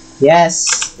good?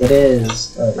 Yes, it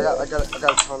is. I got a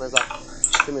katana. Is that?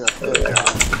 Give me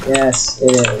that. Yes,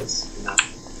 it is.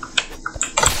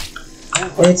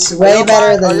 It's way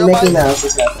better than Mickey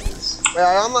Mouse's weapons. Wait,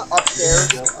 I'm upstairs.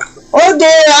 Oh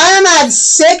dear, I am at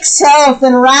 6 health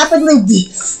and rapidly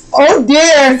oh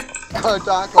dear!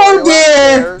 Oh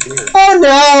dear! Oh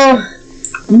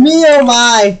no! Me oh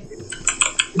my!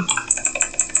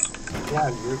 Yeah,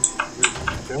 you're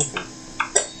joking.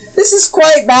 This is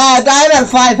quite bad. I'm at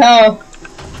 5 health.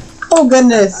 Oh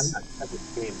goodness.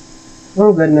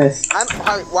 Oh goodness.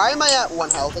 Why am I at 1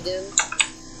 health again?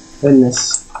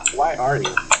 Goodness. Why are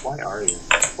you? Why are you?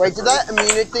 Wait, did that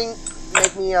immunity thing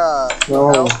make me No.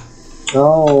 health?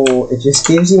 No, it just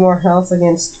gives you more health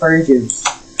against furry juice.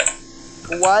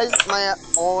 Why is my at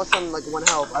all of a sudden like 1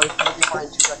 health? I was perfectly fine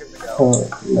 2 seconds ago. Oh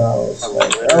no.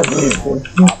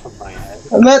 Top of my head.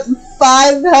 I'm at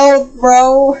 5 health,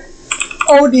 bro.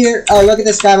 Oh dear. Oh, look at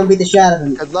this guy. I'm gonna beat the shit out of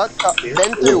him. Good luck.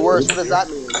 Been through worse. What does that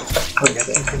mean? I guess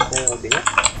you can say oh dear.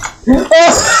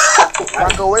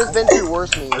 Rocco, what does been through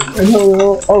worse mean?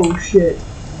 Oh shit.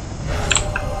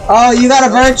 Oh, you got a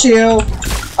virtue.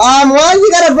 What? You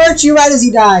got a virtue right as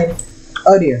he died.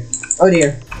 Oh dear. Oh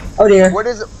dear. Oh dear. What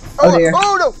is it? Oh dear.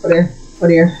 Oh no. Oh dear. Oh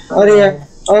dear. Oh dear.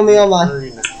 Oh me oh my.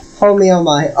 Oh me oh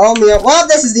my. Oh me oh. Well,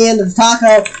 this is the end of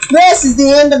Taco. This is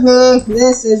the end of me.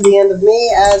 This is the end of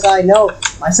me as I know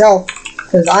myself.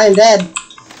 Because I am dead.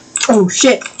 Oh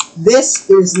shit. This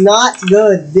is not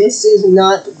good. This is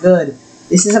not good.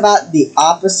 This is about the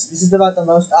opposite. This is about the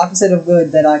most opposite of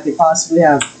good that I could possibly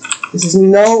have. This is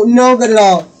no good at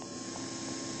all.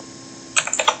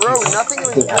 Bro, nothing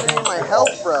was getting in my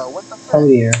health, bro. What the fuck? Oh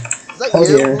dear. Is that Oh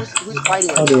you? dear. Who's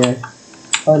fighting Oh right now? dear.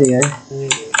 Oh dear.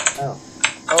 Oh.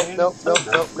 Oh, nope.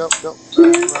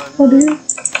 Oh dear.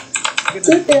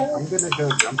 I'm gonna go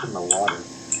jump in the water.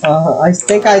 I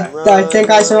think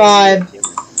I survived.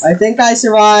 I think I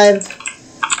survived.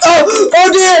 Oh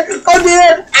dear! Oh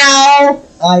dear! Ow!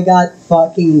 I got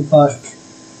fucking fucked.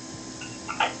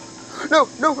 No.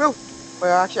 Wait,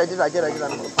 actually, I did. I'm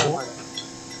gonna find it.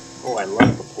 Oh, I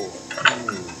love the pool.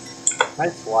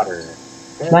 Nice water.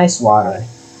 Good. Nice water.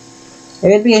 It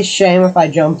would be a shame if I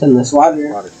jumped in this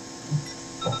water.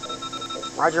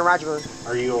 Roger.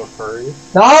 Are you a furry?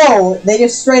 No! They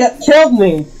just straight up killed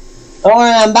me! Don't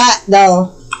worry, I'm back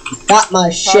though. Got my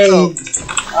shade.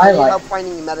 I like. help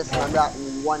finding medicine. I'm at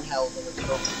 1 health and it's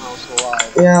somehow still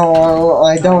alive. Yeah, well,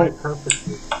 I don't.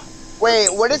 Wait,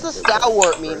 what does the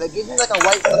stalwart mean? It gives me like a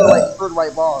white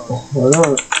white bar.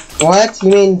 What? You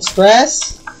mean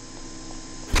stress?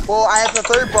 Well, I have the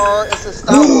 3rd bar. It's the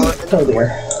stalwart. Oh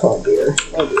dear. Oh dear.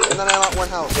 Oh dear. And then I'm at 1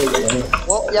 health. Oh dear.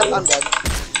 Well, yep, I'm dead.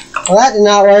 Well, that did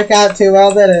not work out too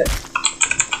well, did it?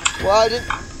 Well, I didn't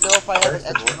know if I had an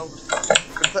extra health.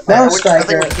 No,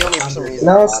 Striker.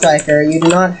 No, Striker. You do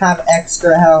not have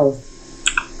extra health.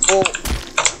 Well,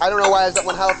 I don't know why I was at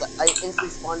 1 health. I instantly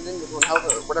spawned in with 1 health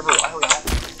or whatever. I don't know.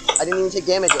 I didn't even take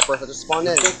damage at first. I just spawned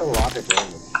in. Take a lot of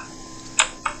damage.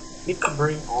 You can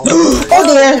bring all. Oh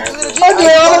dear! Oh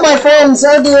dear! All of my friends!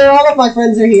 Oh dear! All of my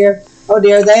friends are here. Oh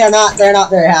dear! They're not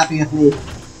very happy with me.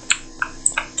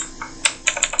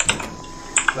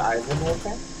 Is Ivan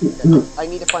okay? I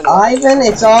need to find Ivan,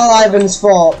 it's all Ivan's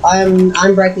fault. I'm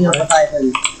breaking up with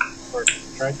Ivan.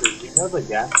 Striker, you know the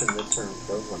gas in this room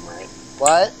kills them, right?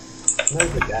 What? You know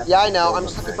the gas Yeah, I know. I'm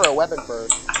just looking for a weapon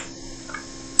first.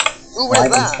 Ooh, what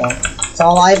is that? It's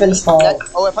all Ivan's fault.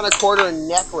 Oh, I found a quarter in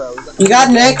Necro. You got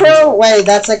Necro? Wait,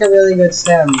 that's like a really good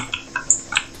stem.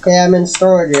 Okay, I'm in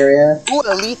storage area. Ooh,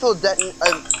 a lethal I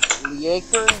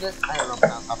don't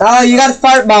know. Oh, you got a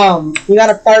fart bomb. You got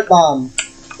a fart bomb.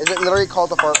 Is it literally called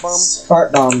the fart bomb?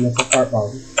 Fart bomb. It's a fart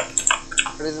bomb.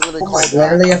 Or is it literally called It's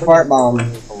literally a fart bomb.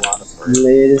 It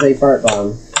is a fart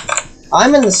bomb.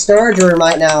 I'm in the storage room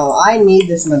right now. I need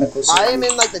this medical suit. I am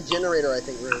in like the generator, I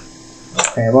think, room.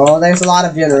 Okay, well, there's a lot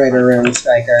of generator rooms,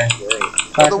 Striker. Great. Well, the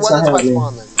Practice one not that's my helping me.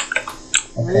 spawn then.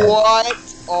 Okay. What?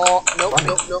 Oh, nope, Funny.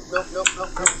 nope.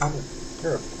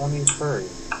 You're a funny furry.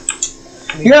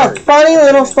 Funny You're a furry. funny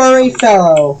little furry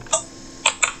fellow.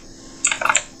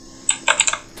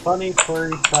 Funny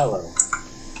furry fellow.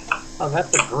 Oh,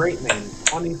 that's a great name.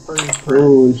 Funny furry furry.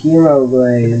 Ooh, Hero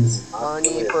Blaze.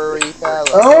 Funny furry fellow.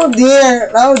 Oh dear,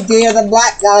 the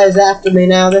black guy is after me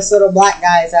now. This little black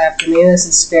guy is after me. This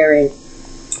is scary.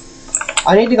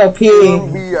 I need to go pee.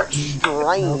 Be a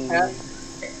strange.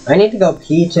 I need to go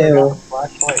pee I got too. a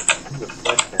flashlight and the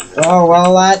sledgehammer. Oh,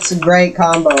 well, that's a great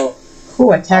combo.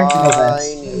 Ooh, a tactical I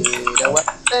vest. need a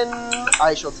weapon.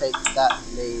 I shall take that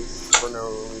mace for no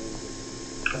reason.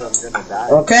 I'm gonna die.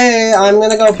 Okay, I'm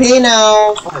gonna go pee now.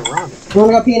 Oh, run. I'm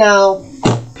gonna go pee now.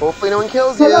 Hopefully no one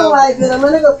kills Hello, you. Ivan. I'm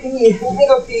gonna go pee. I'm gonna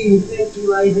go pee. Thank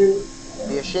you, Ivan. It'd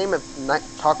be a shame if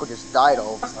Taco just died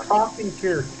all of a Stop sudden. talking to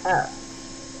your cat.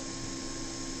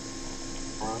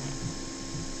 I'm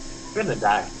gonna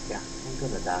die. Yeah, I'm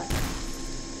gonna die.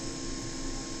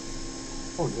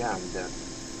 Oh yeah, I'm dead.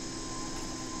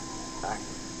 Die.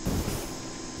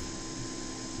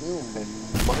 You Okay.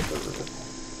 mother.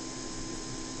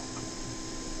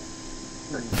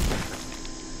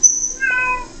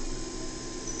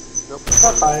 Nope.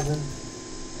 Fuck Ivan.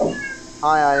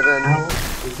 Hi, Ivan. How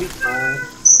is he crying?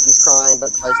 He's crying,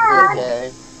 but tries to be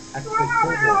okay. Actually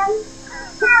killed him.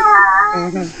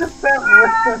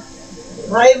 That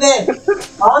Ivan,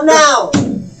 calm down.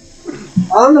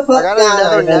 Calm the I fuck got down,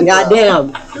 another Ivan. net Goddamn.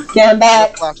 Okay, I'm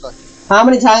back. Flashlight. How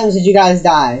many times did you guys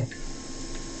die?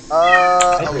 A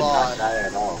I did not lot. die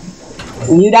at all.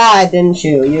 You died, didn't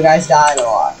you? You guys died a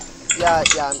lot. Yeah, I'm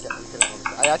kidding.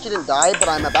 I actually didn't die, but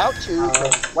I'm about to.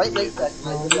 It's quite late that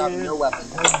I literally have no weapon.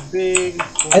 A big.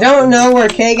 I don't know where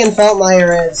Kagan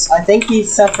Feltmeyer is. I think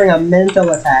he's suffering a mental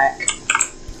attack.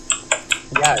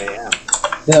 Yeah, I am.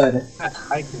 Good.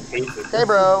 I can taste it. Hey,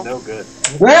 bro. No good.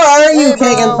 Where are you, Hey, bro.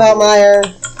 Kagan Feltmeyer?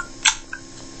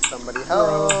 Somebody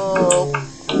help.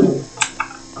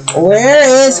 Where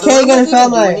is Do the Kagan Roombas even do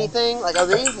Feltmeyer? anything? Like, are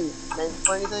they even meant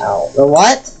for anything? Oh, the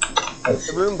what? The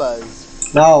Roombas.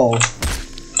 No.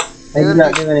 They do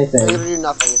not do They anything. literally do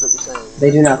nothing, is what you're saying.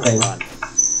 They do nothing. Run.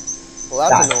 Well,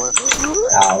 that's Die. annoying.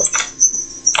 Ouch.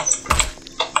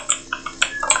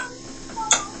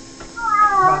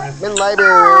 I'm in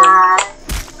library.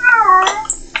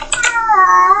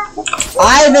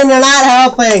 Ivan, you're not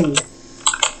helping!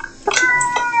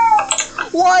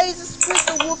 Why is this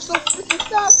freaking wolf so freaking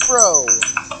fast, bro?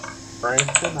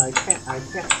 Bryson, I can't go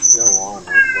on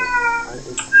with this.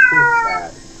 It's too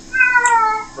sad.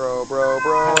 Bro.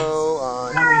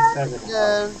 27 health.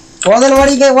 Yeah. Well then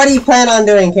what do you plan on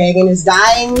doing, Kagan? Is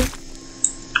dying?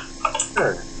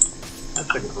 Sure.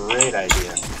 That's a great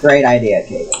idea. Great idea,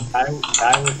 Kagan. I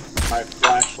with my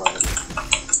flashlight.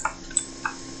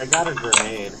 I got a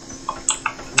grenade.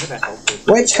 I'm gonna help you.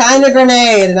 Which kind of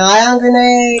grenade? An ion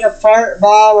grenade, a fart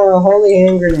bomb, or a holy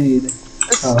hand grenade?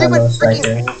 This Oh, stupid hello, freaking.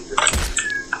 Striker.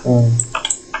 Mm.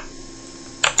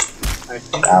 I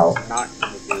think Ow. it's not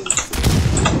gonna do.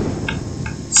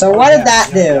 So what did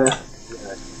that do? Yeah,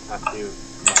 not do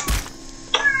much.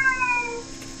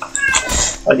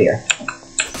 Oh dear.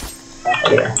 That's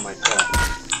dear. on my tail.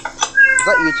 Is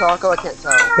that you, Taco? I can't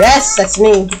tell. Yes, that's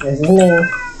me. This is me.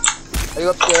 Are you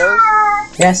upstairs?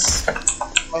 Yes.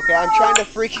 Okay, I'm trying to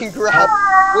freaking grab.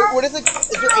 What is it? Is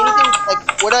there anything like?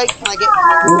 Can I get?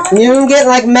 You can get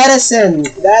like medicine.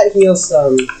 That heals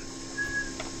some.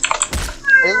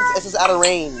 This is out of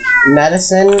range.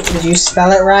 Medicine? Did you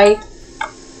spell it right?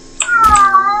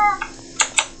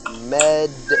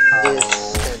 Medicine.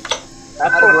 That's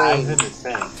Out of what range. Ivan is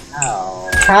saying. Ow.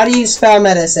 How do you spell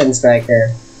medicine,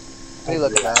 Striker? Let me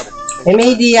look it up.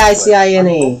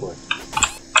 M-E-D-I-C-I-N-E. Oh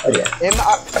yeah.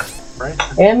 Right?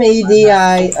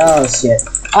 M-E-D-I... Oh shit.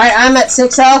 Alright, I'm at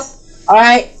 6 health.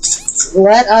 Alright,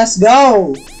 let us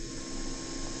go.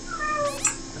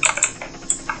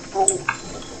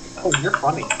 Oh, you're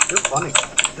funny. You're funny.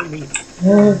 You're neat.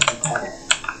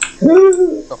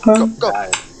 Go, go, go.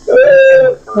 Died.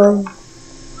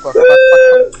 Fuck.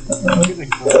 He's a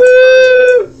cool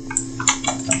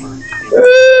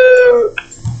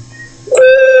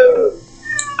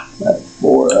That's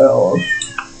 4 health.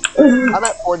 I'm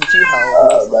at 42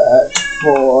 health. I'm at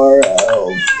 4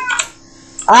 health.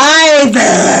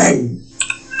 Ivan!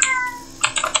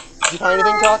 Did you find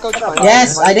anything, Taco? Did you find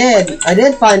Yes, I anything? did. I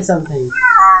did find something.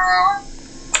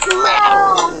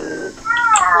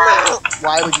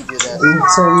 Why would you do this?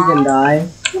 So you can die.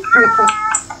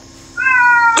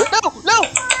 No!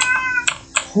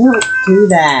 Don't do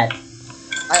that.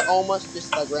 I almost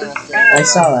just ran upstairs. I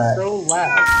saw that. So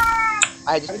loud.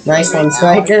 I just Nice one,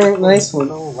 Striker. Nice one.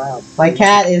 So loud. My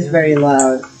cat is very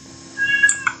loud.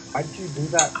 Why'd you do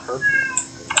that purposely?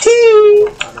 Tee!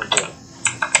 I don't get it.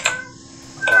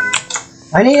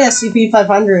 I need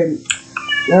SCP-500.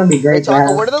 That would be Hey, great to Taco,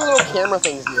 have. what do the little camera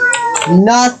things do?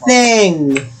 Nothing!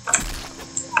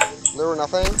 Literally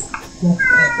nothing?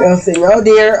 Nothing. Oh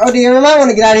dear, we might want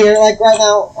to get out of here, like right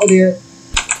now. Oh dear.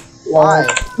 Why?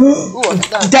 Ooh, look at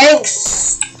that.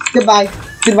 Thanks! Goodbye.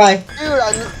 Goodbye. Dude,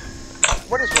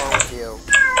 what is wrong with you?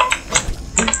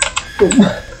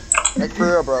 Like, for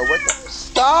real, bro, what the?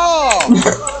 Stop!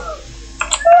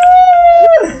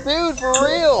 Dude, for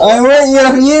real! I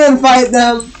want you to fight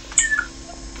them.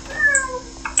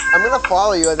 I'm gonna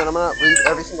follow you and then I'm gonna read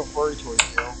every single story towards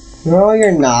you. No,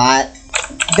 you're not.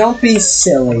 Don't be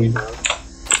silly.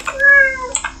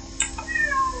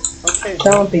 Okay.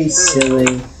 Don't be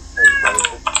silly.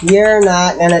 You're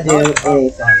not gonna do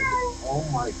anything. Oh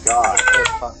my god. Hey,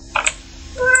 fuck.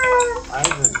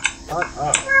 Ivan, shut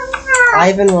up.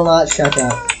 Ivan will not shut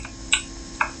up.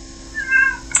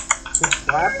 Just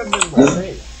slap him in the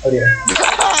face. Oh dear.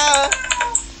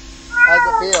 How's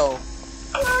it feel?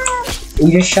 You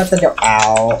just shut the door.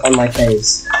 Ow, on my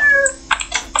face.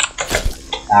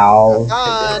 Ow.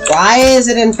 Done. Why is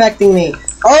it infecting me?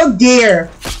 Oh dear.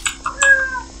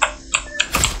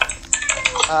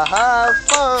 Have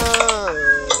fun.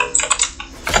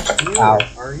 Ow.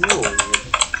 Are you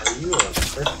a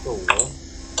crystal wolf?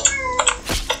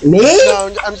 Me?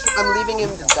 No, I'm leaving him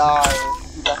to die.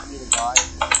 He left me to die.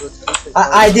 So it's instant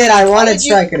I did. I wanted did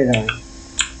you- Striker to die.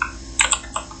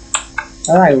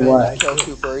 Alright, what? Kill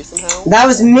two furries somehow? That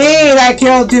was me that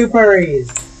killed two furries.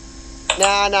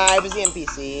 Nah, it was the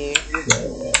NPC. You're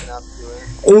good enough to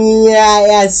do it.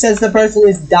 Yeah, it says the person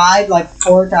has died like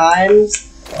 4 times.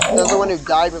 There's the one who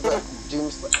died with a doom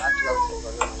slip. Actually, that was him.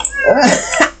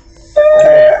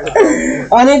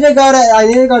 I need to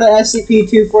go to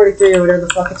SCP-243 or whatever the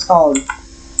fuck it's called.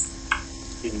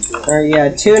 Or yeah,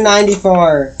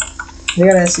 294. We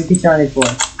got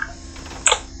SCP-294.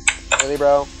 Really,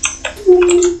 bro?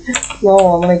 No,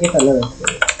 I'm gonna get that another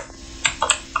thing.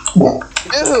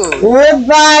 Dude!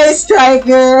 Goodbye,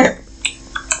 Striker!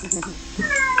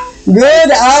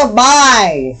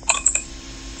 Goodbye!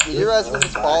 You realize I can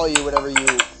just follow you whenever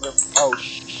you... Oh,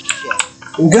 shit.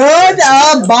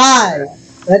 Goodbye!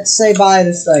 Let's say bye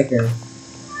to Striker.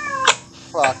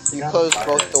 Fuck, you closed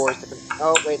both doors.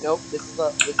 Oh, wait, nope. This is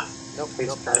nope.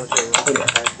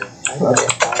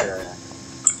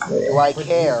 Do I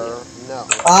care? No.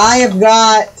 I have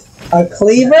got a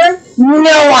cleaver?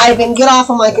 No, Ivan, get off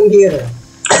of my computer.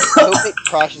 I hope it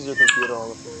crashes your computer on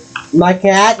the floor. My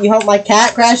cat? You hope my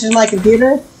cat crashes my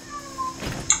computer?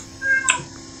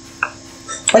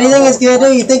 What do you think he's gonna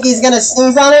do? You think he's gonna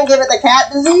sneeze on it and give it the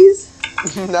cat disease?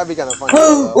 That'd be kind of funny.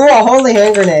 Ooh, a holy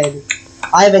hand grenade.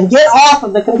 Ivan, get off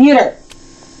of the computer!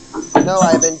 No,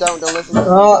 Ivan, don't listen to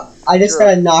Oh, I just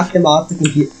gotta knock him off the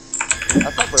computer.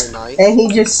 That's not very nice. And he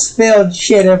just spilled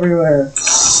shit everywhere.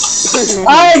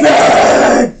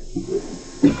 Ivan!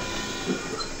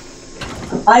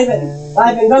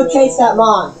 Ivan, go chase that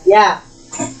moth. Yeah.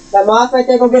 That moth right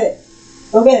there, go get it.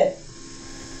 Go get it.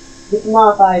 Get the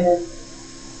moth, Ivan.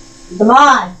 Get the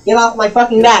moth! Get off my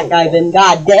fucking back, Ivan.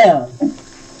 God damn.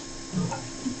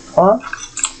 Huh?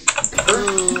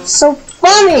 So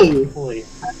funny! Hopefully,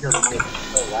 your mic is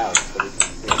so loud so we can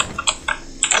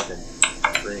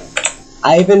hear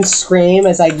Ivan scream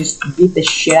as I just beat the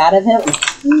shit out of him.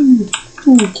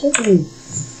 Kill me.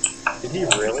 Did he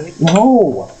really?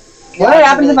 No. What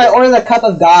happens if I order the cup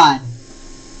of God?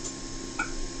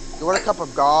 You want a cup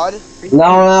of God?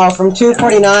 No, from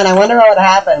 249. I wonder what would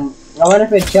happen. I wonder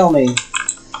if it'd kill me.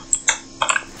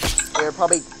 They're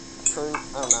probably turn. I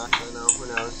don't know. Actually, no. Who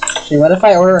knows? See, what if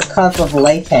I order a cup of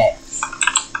latex?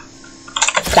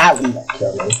 That wouldn't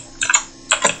kill me.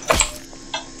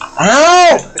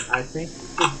 Ow! I think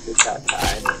it's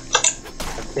outside.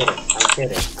 I'm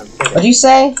kidding. What'd you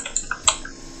say?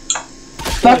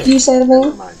 Fuck you say to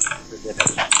Never me? mind. Forget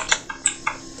it.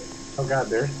 Oh god,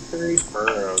 there's 3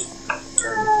 burrows.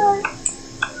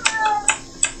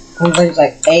 There's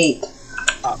like 8.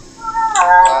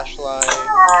 Flashlight.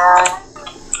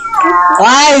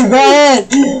 Ivan!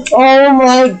 Oh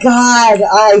my god,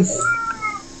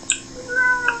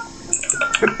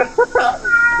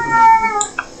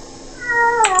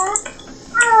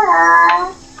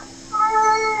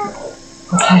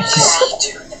 Why does he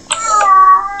do that?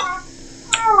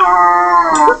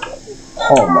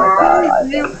 Oh my god,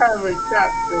 You Ivan. have a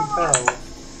cat from hell.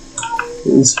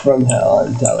 He's from hell,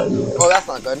 I'm telling you. Oh, that's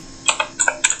not good.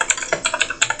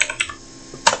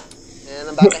 And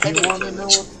I'm That's a heavy You want to know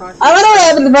damage. what's not I wonder what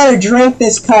happens if I drink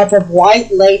this cup of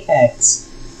white latex.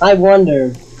 I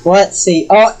wonder. Let's see.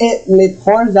 Oh, it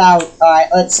pours out. Alright,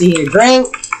 let's see here. Drink.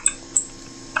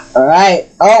 Alright.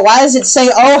 Oh, why does it say,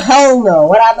 oh, hell no?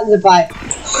 What happens if I...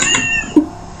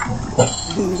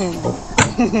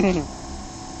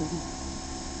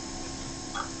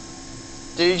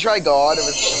 Did you try God? It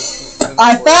was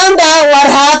I found out what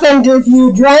happened if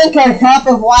you drank a cup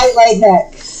of white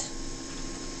latex.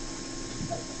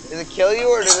 Does it kill you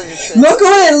or does it just... Look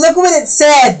what it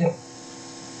said.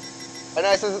 I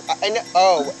know, it says... I know...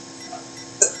 Oh.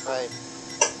 Alright.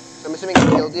 So I'm assuming it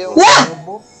killed you?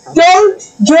 Yeah! Don't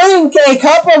drink a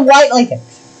cup of white latex.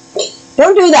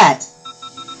 Don't do that.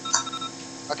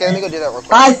 Okay, let me go do that real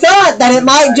quick. I thought that it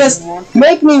might just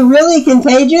make me really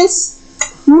contagious.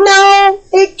 No,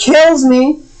 it kills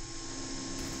me.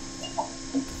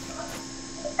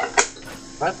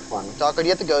 That's funny. Doc, do you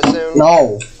have to go soon?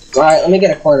 No. Alright, let me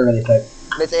get a quarter really quick.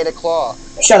 It's 8 o'clock.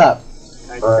 Shut up.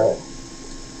 I Alright.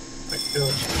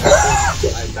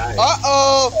 died.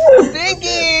 Uh-oh!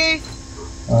 Stinky!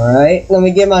 Alright, let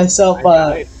me get myself, I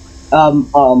died.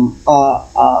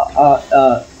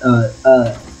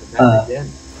 Again.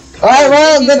 Alright,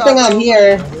 well, good thing I'm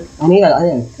here. I need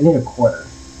a quarter.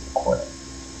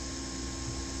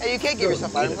 Hey, you can't give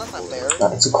yourself items, that's not fair. No,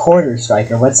 it's a quarter,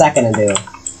 Striker. What's that gonna do?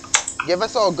 Give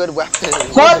us all good weapons.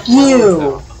 Fuck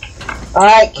you!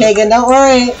 Alright, Kagan, don't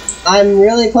worry. I'm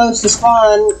really close to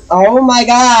spawn. Oh my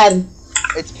god.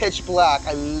 It's pitch black,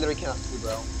 I literally cannot see,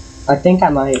 bro. I think I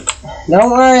might.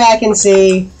 Don't worry, I can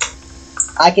see.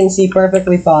 I can see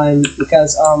perfectly fine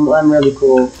because I'm really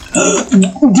cool.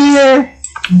 Dear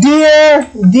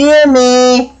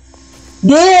me,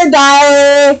 dear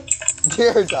diary.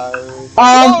 Dear diary.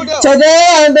 Oh, no! Today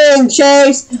I'm being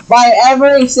chased by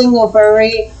every single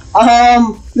furry.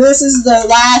 This is the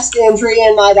last entry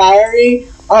in my diary.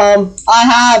 I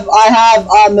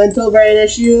have mental brain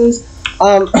issues.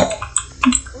 Where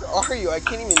are you? I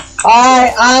can't even see.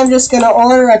 I'm just gonna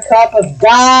order a cup of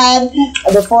God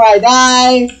before I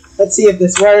die. Let's see if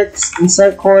this works.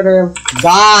 Insert quarter.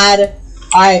 God.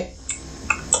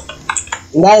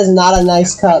 That is not a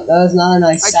nice cup. That is not a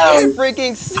nice I sound. can't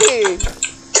freaking see.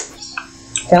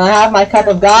 Can I have my cup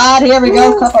of God? Here we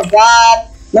go, cup of God.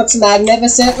 Looks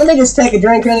magnificent. Let me just take a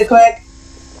drink really quick.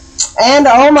 And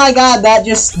oh my god, that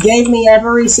just gave me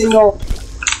every single...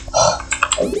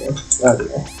 Oh dear. Oh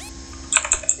dear.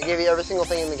 They gave you every single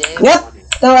thing in the game? Yep.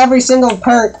 No, every single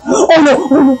perk. Oh no!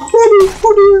 Oh no! Oh dear!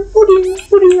 Oh dear! Oh dear!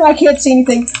 Oh dear! I can't see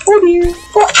anything. Oh dear!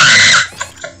 Oh.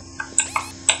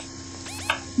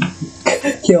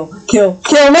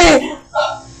 Kill me!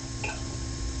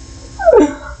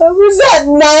 I was at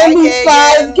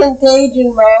 95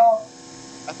 contagion, bro.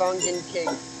 I found Kincaid.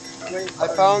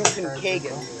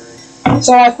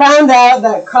 So I found out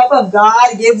that Cup of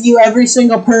God gives you every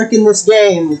single perk in this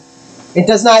game. It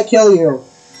does not kill you.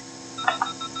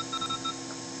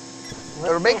 It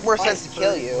would make more sense to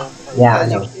kill you. Yeah, I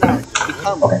know.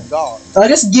 Become Okay. God. So I'll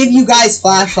just give you guys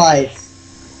flashlights.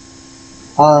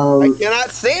 I cannot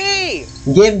see!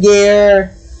 Give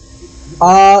gear.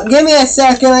 Give me a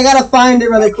second. I gotta find it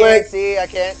really I quick. can't see, I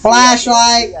can't see.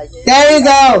 Flashlight. I can't see. There you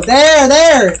go.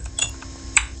 There.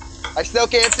 I still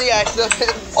can't see, I still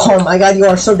can't see. Oh my god, you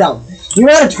are so dumb. You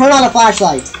know how to turn on a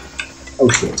flashlight. Oh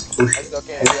shit. Oh I shit. still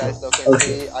can't see, I still Oh, can't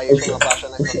shit. see. I Oh, use shit. my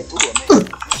flashlight Oh, and I shit. go, ooh, amazing.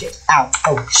 Shit. Ow.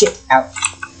 Oh shit. Ow.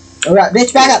 Alright,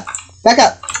 bitch, back up. Back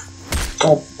up.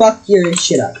 Oh, fuck your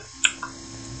shit up.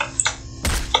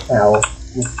 Ow. Well,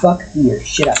 fuck your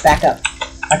shit up. Back up.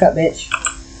 Back up, bitch.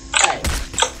 Hey,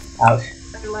 Ouch.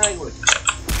 your language.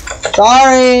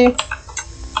 Sorry.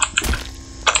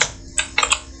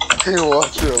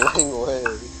 Watch your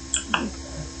language.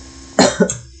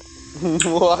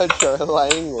 Watch your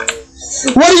language.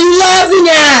 What are you laughing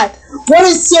at? What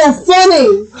is so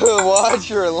funny? Watch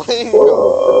your language.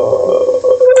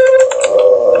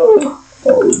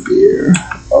 Oh dear.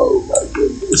 Oh my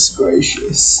goodness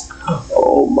gracious.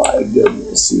 Oh my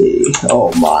goodness me.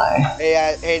 Oh my.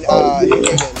 Hey, Oh, dear.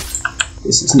 Hagen.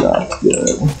 This is not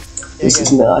good. This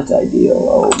is not ideal.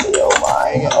 Oh me, oh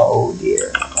my. Oh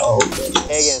dear. Oh goodness.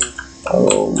 Hagen.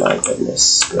 Oh my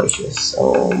goodness gracious.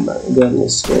 Oh my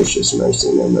goodness gracious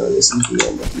mercy. No, this is the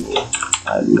end of me.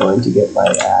 I'm going to get my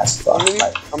ass fucked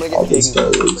by I'm gonna all get these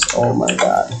Hagen. furries. Oh my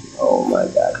god. Oh my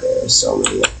god. There are so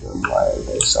many of them. Why are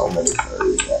there so many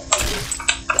furries?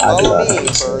 I do Follow not me,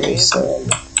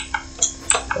 understand.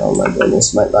 Oh my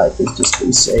goodness, my life has just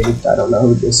been saved. I don't know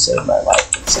who just saved my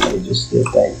life, but somebody just did.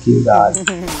 Thank you, God.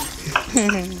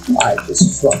 I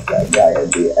just fucked that guy in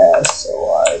the ass so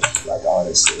hard. Like,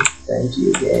 honestly, thank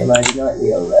you, game. I did not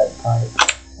need a red pipe.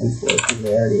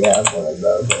 Unfortunately, I already have one of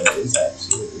those, and it is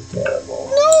absolutely terrible.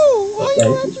 No! But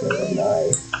thank you for the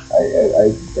knife.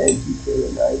 I thank you for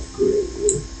the knife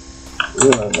greatly.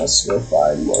 I must go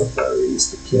find more furries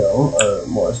to kill, or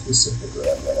more specifically,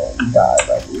 I'm gonna die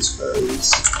by these furries.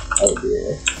 Oh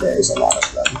dear, there's a lot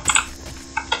of them.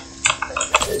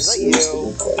 There seems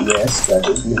to be quite, yes, that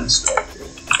is me, Striker.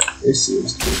 There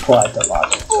seems to be quite a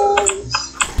lot of furries.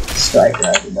 Striker,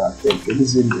 I do not think it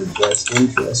is in your best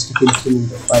interest to continue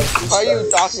to fight these Why are you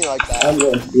furries. talking like that? I'm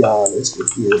going to be honest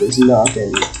with you, it is not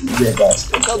in your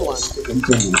best interest to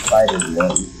continue fighting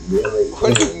them, really.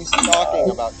 What are you talking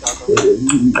about, Taco? It is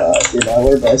not in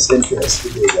our best interest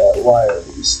to do that. Why are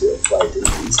we still fighting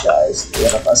these guys?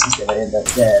 One of us is going to end up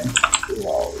dead. You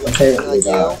know, apparently Like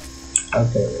not.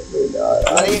 Apparently not.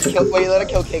 Let it kill. Wait, let it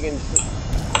kill Kagan.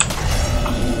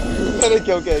 Let it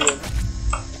kill Kagan.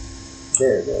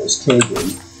 There goes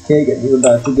Kagan. Kagan, you're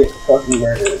about to get fucking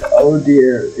murdered. Oh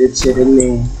dear, it's hitting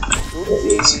me.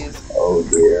 It is. Oh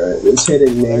dear, it was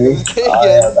hitting me. There goes Kagan. I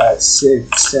am at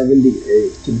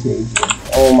 678 contagion.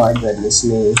 Oh my goodness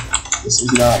me. This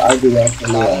is not ideal for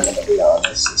me, I'm gonna be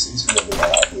honest. This is really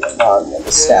not ideal. No, I'm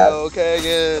gonna stab. Kill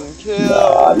Kagan. Kill.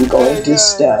 No, I'm going Kagan. to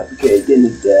stab Kagan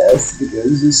to death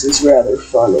because this is rather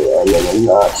funny, and then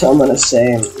I'm gonna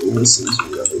say this is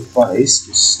really funny,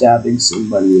 just stabbing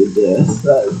somebody to death.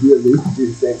 I really do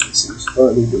think this is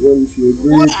funny, but wouldn't you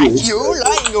agree What with are me? you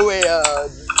lying away?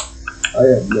 I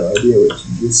have no idea what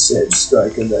you just said,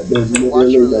 Striker. That does Watch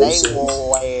literally your no sense.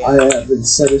 language. I haven't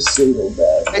said a single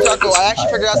bad Hey word Taco, this I actually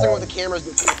figured out entire something with the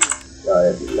cameras. time. I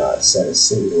have not said a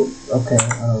single. Okay,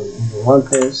 I don't even want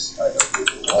this. I don't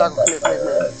even want Taco, that come here,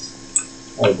 fire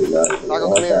axe. I do not even Taco,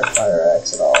 want come here. that fire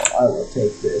axe at all. I will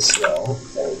take this though.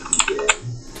 Thank you, Dan.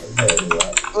 Very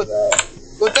much for that.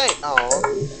 Good thing. Oh.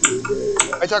 Thank you very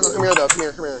much. Hey Taco, come here though. Come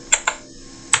here, come here.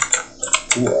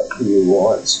 What do you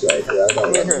want, Striker? I don't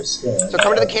Come here. understand. So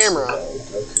come to the camera.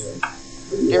 Okay.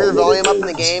 Give your volume up in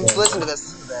the game. Listen to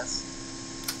this. Listen to this.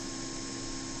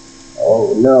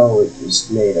 Oh no, it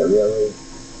just made a really...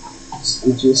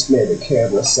 It just made a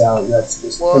camera sound. That's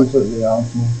just Well- completely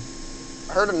awful.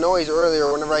 I heard a noise earlier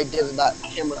whenever I did that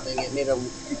camera thing. It made a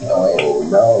creepy noise. Oh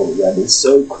no, that is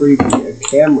so creepy. A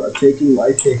camera taking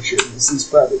my picture. This is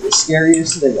probably the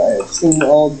scariest thing I have seen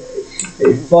all day.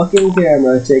 A fucking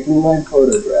camera taking my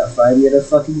photograph. I'm gonna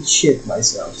fucking shit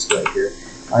myself, Striker.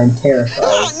 I'm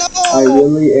terrified. I No!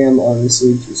 really am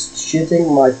honestly just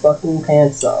shitting my fucking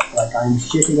pants off. Like I'm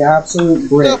shitting absolute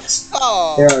bricks.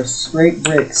 Oh. There are straight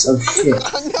bricks of shit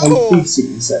and No!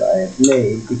 feces that I have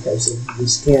made because of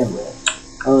this camera.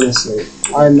 Honestly,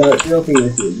 I'm not joking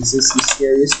with you. This is the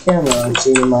scariest camera I've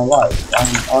seen in my life.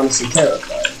 I'm honestly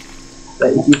terrified.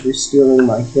 Thank you for stealing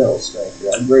my kill, Striker.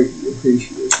 I greatly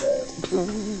appreciate that.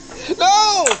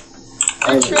 No! You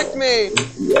Anyway, tricked me!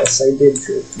 Yes, I did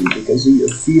trick you because of your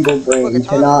feeble brain. Look, You it's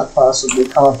cannot possibly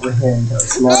comprehend a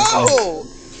small thing. No!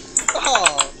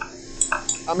 Oh.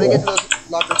 I'm gonna get to those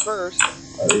lockers first.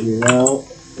 Are you now?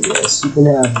 Yes, you can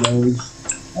have those.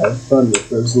 Have fun with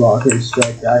those lockers,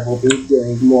 Striker. I will be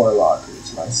getting more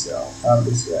lockers myself. How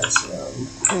does that sound?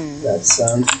 That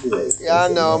sounds great. Yeah,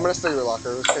 doesn't no, I'm it? gonna steal your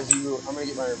lockers because I'm gonna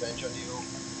get my revenge on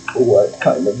you. What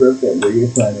kind of revenge are you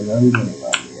planning on getting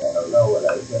on me? I don't know what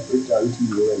I've ever done to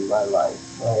you in my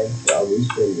life. I have always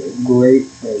been a great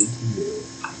friend to you.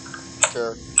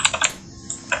 Sure.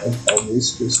 I've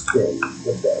always just been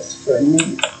the best friend to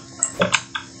you.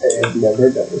 I have never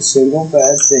done a single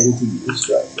bad thing to you,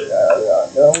 Striker. I do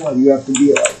not know why you have to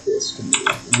be like this to me.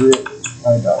 Really,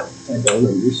 I don't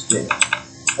understand.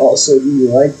 Also, do you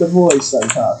like the voice I'm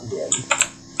talking in?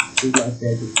 This is my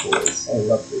favorite voice. I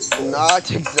love this voice.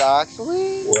 Not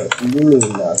exactly. What do you mean,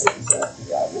 not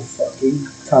exactly? I will fucking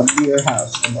come to your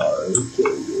house tomorrow and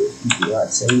kill you if you do not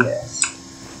say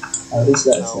yes. How does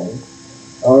that No. sound?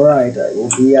 Alright, I will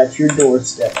be at your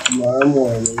doorstep tomorrow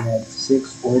morning at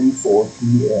 6:44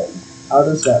 p.m. How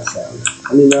does that sound?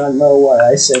 I do not know why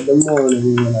I said the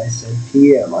morning when I said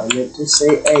p.m. I meant to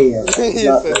say a.m. That's You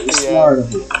not said very PM. smart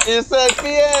of me. You said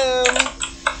PM.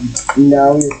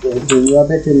 Now you're going to rub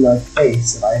it in my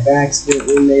face that I've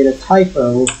accidentally made a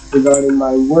typo regarding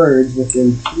my words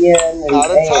within PM and Not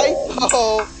a AM.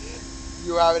 typo.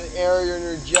 You have an error in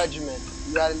your judgment.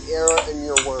 You had an error in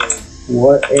your words.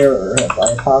 What error have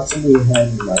I possibly had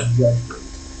in my judgment?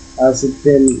 Has it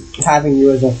been having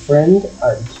you as a friend?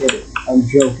 I'm kidding. I'm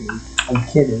joking. I'm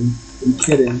kidding. I'm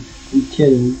kidding. I'm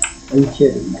kidding. I'm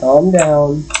kidding. Calm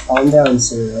down. Calm down,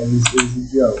 sir. This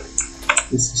is a joke.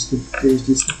 This is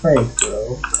just a prank,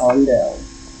 bro. Calm down.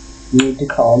 You need to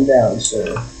calm down,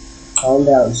 sir. Calm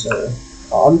down, sir.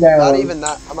 Calm down. Not even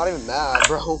that. I'm not even mad,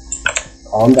 bro.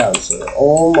 Calm down, sir.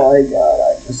 Oh my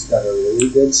god, I just got a really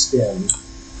good stem.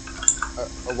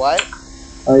 A what?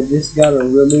 I just got a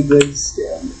really good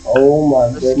stem. Oh my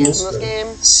The goodness. skins in this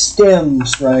game? Stem,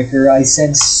 Striker. I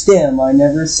said stem. I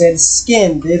never said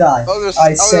skin, did I? Oh, there's,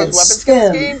 I oh, said there's weapon skins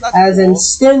in stem, this game? That's as in cool.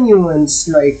 stimulant,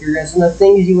 Striker, as in the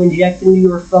things you inject into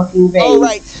your fucking veins. Oh,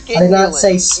 right, skin I did not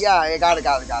say Yeah, I got it.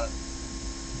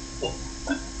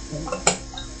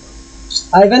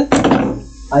 Ivan?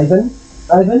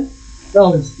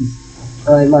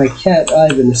 Oh, my cat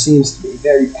Ivan seems to be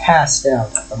very passed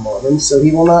out at the moment, so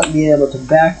he will not be able to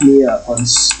back me up on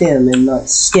stem and not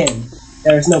skin.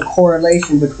 There is no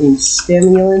correlation between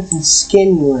stimulants and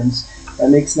skinulants. That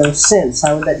makes no sense.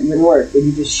 How would that even work? Did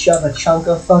you just shove a chunk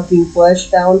of fucking flesh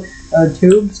down a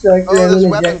tube, Striker, Oh, and there's then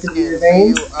weapon inject it into your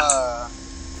skins. veins?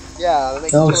 Yeah, that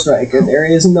makes No, total Striker, sense. there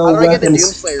is no How do I get the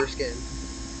weapons. Doomslayer skin?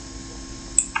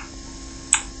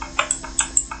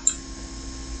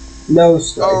 No,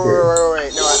 Striker. Oh,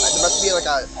 right. No, there must be like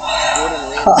a Gordon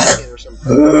Ramsay skin or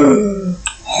something.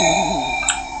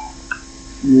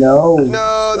 No.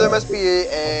 No, there must be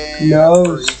a...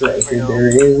 No, Striker, there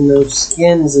is no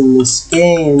skins in this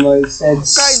game. I said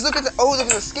Guys, look at the... Oh, look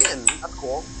at the skin. That's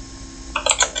cool.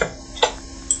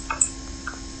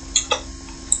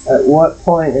 At what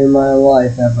point in my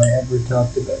life have I ever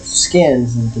talked about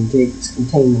skins and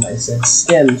containment? I said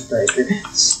stem, Striker.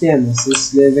 Stem. This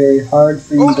is very hard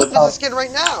for you Oh, to look, there's a talk. skin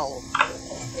right now.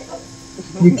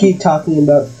 You keep talking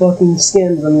about fucking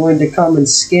skins, I'm going to come and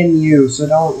skin you, so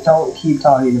don't keep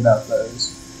talking about those.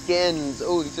 Skins.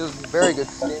 Oh, this is a very good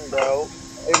skin, bro.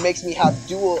 It makes me have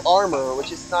dual armor,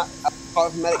 which is not a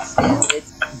cosmetic skin. It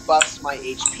buffs my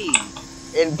HP.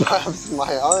 It buffs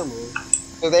my armor.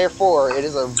 So therefore, it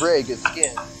is a very good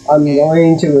skin. I'm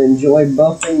going to enjoy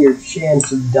buffing your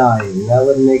chance of dying. That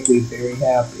would make me very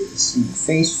happy to see you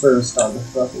face first on the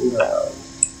fucking ground.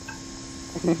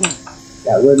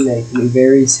 That would make me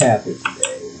very happy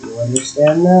today. You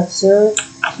understand that, sir?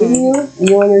 Do you?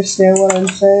 You understand what I'm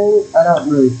saying? I don't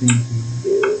really think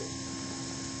you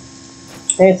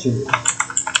do. Answer me.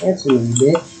 Answer me,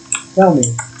 bitch. Tell me.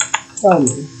 Tell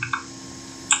me.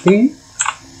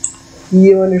 Do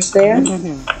you understand?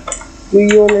 Do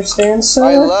you understand, sir?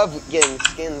 I love getting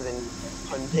skins in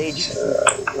contagious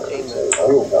containment.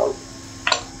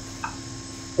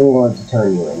 I'm going to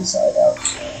turn you inside out,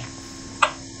 sir.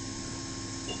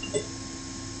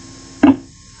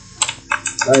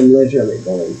 I'm literally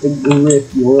going to rip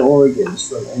your organs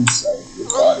from inside your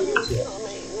body as well.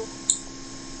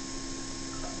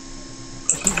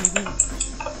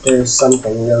 There's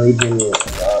something really genuinely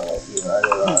wrong with you. I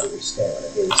don't understand what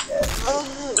it is yet.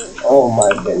 Oh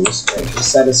my goodness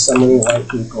gracious, that is so many white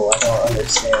people. I don't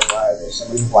understand why there's so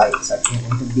many whites. I can't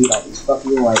wait to beat all these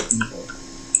fucking white people.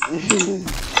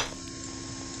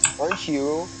 Aren't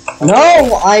you?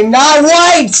 No, I'm not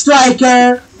white,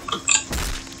 Striker!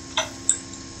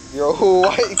 You're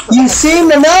white. You seem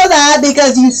to know that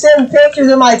because you send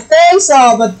pictures of my face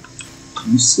all the...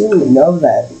 You seem to know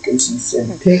that because you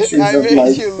send pictures I of made my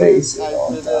you face lose.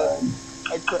 all the time.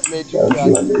 I made you Don't crack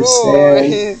you my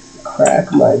understand? voice.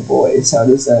 Crack my voice. How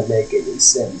does that make any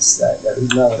sense? That is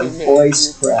not what a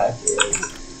voice crack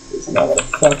is. It's not what a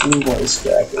fucking voice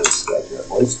crack is. Like a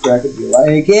voice crack would be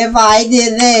like, if I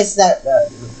did this, that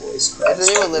is a voice crack. Is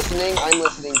anyone listening? I'm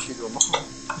listening to your mom.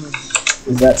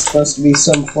 Is that supposed to be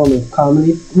some form of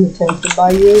comedy attempted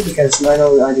by you? Because I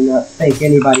do not think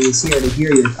anybody is here to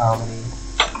hear your comedy.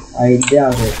 I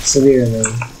doubt it severely.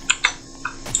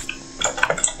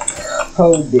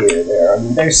 Oh dear,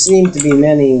 there seem to be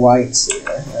many whites here.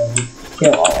 I will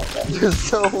kill all of them. There's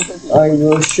so many. I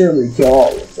will surely kill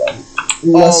all of them.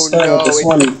 We must start with this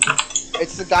one.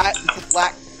 It's the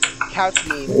black couch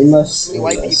meme. We must. Three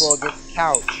white people against the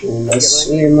couch.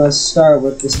 We must start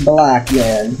with this black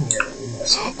man here.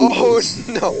 Oh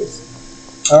no!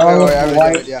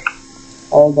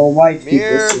 All the white people.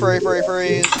 Mirror,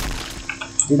 furries.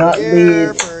 Do not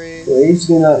lead. Please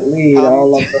do not lead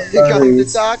all of the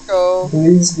furries.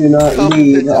 Please do not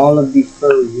lead all of the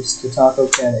furries to Taco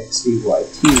Cat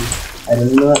XDYT. That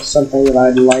is not something that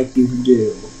I'd like you to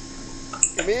do.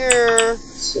 Come here.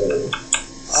 So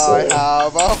I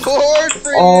have a horde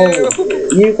for you.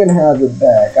 You can have it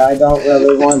back. I don't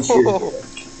really want you to.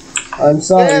 I'm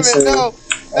sorry, sir. No,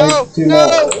 I do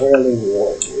not really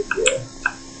want you to.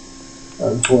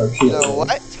 Unfortunately. You know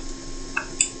what?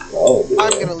 Oh dear.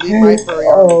 I'm gonna leave my furry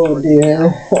Oh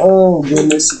dear. Oh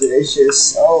goodness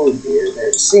gracious. Oh dear.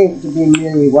 There seem to be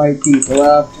many white people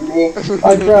after me.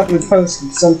 I probably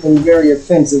posted something very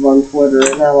offensive on Twitter,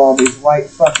 and now all these white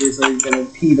fuckers are gonna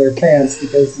pee their pants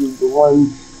because of the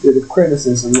one bit of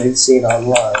criticism they've seen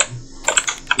online.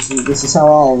 This is how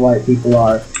all white people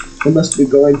are. They must be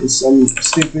going to some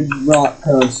stupid rock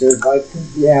concert like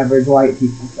the average white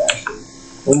people fashion.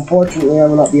 Unfortunately, I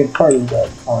will not be a part of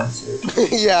that concert.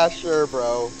 Yeah, sure,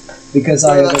 bro. Because Go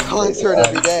I to have that concert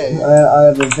every day. I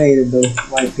have evaded those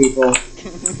white people.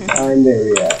 I'm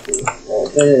very happy.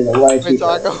 The white people.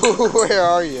 Mitako, where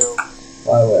are you?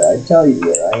 Why would I tell you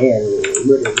where I am? You're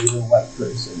literally a white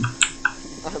person.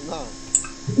 I'm not.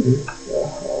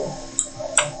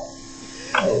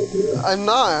 Oh dear. I'm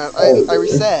not. Oh, I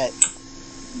reset.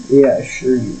 Yeah,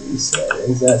 sure you reset.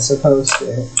 Is that supposed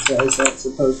to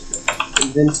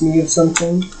convince me of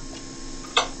something?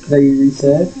 That you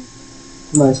reset?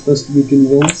 Am I supposed to be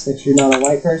convinced that you're not a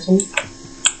white person?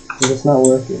 Because it's not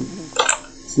working.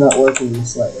 It's not working in the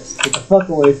slightest. Get the fuck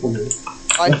away from me.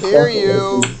 I hear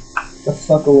you. Get the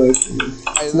fuck away from me.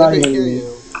 I It's not literally even hear me.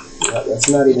 you. Yeah, that's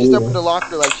not You even just you. opened the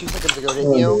locker like 2 seconds ago, didn't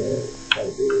Oh, you? dear. Oh,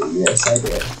 dear. Yes, I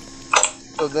did.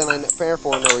 So then I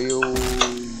therefore know you.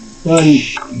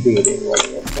 I'm beating one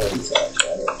of your friends up.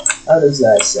 How does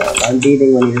that sound? I'm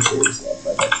beating one of your friends up.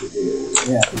 I bet you do.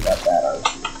 You're happy about that, aren't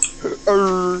you?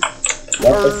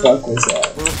 What the fuck was that?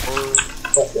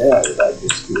 What the hell did I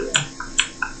just hear?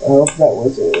 I hope that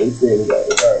wasn't anything that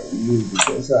regarding you,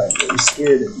 because I'm really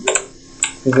scared of you.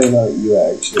 Because I know that you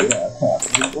actually have half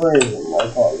of the brain,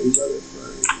 like all these other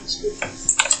brains, which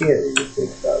is scary to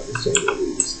think about, to say the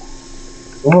least.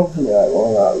 Well, hopefully I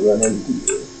will not run into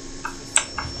you.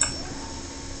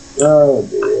 Oh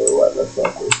dear, what the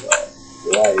fuck was that?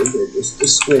 Why is there just a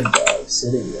squid dog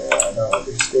sitting there? I don't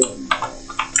understand that.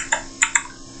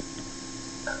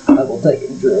 I will take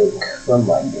a drink from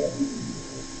my game.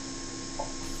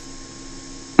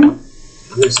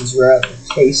 This is rather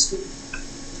tasty.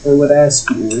 I would ask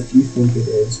you if you think it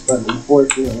is, but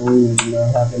unfortunately we do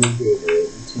not have any data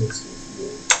to taste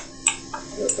it.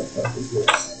 What the fuck is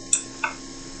this?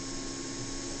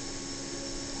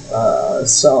 A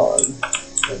song.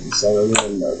 Maybe someone will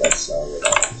know that song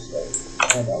without you saying. I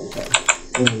don't know.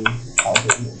 I'll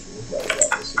get mentioned with what that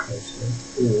was supposed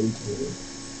to into.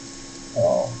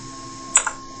 Oh.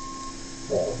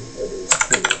 Well, it is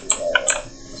pretty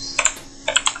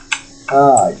I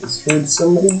just heard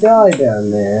somebody die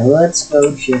down there. Let's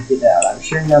go check it out. I'm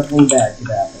sure nothing bad could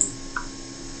happen.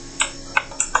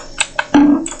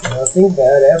 Nothing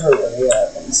bad ever really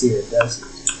happens here, does it?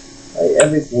 Like,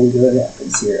 everything good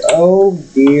happens here. Oh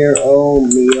dear, oh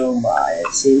me, oh my.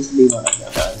 It seems to be one of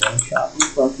them. I'm gonna chop you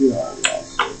fucking arm off.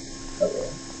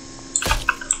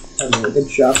 I'm gonna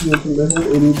chop you into little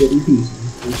itty bitty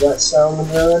pieces. Does that sound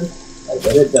good? I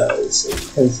bet it does,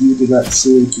 because you do not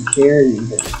seem to care even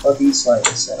the fucking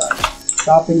slightest that I'm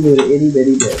chopping you to itty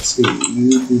bitty bits, do you?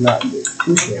 You do not give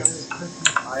two shits.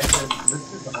 This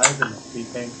is Ivan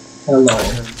speaking. Hello.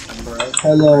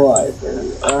 Hello,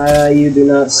 Ivan. You do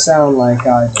not sound like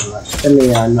Ivan much to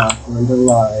me, I'm not going to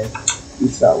lie. You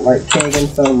sound like Kagan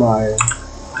Felmeyer.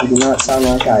 You do not sound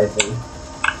like Ivan.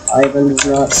 Ivan does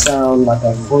not sound like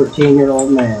a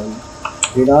 14-year-old man.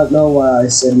 You do not know why I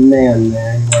said man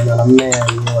there. You are not a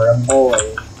man, you are a boy.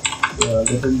 You are a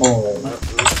little boy.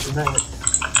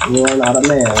 You are not a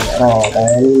man at all, by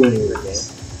any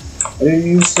means. What did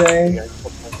you say?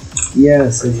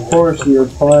 Yes, of course you're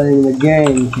playing the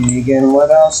game, Keegan. What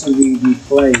else would we be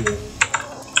playing?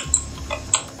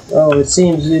 Oh, it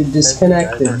seems you've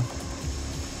disconnected.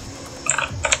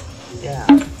 Yeah,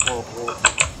 well,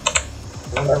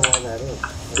 I wonder why that is.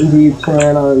 Do you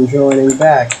plan on joining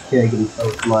back, Keegan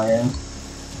Folkmeyer?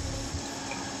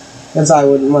 Because I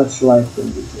would much like for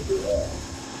you to do that.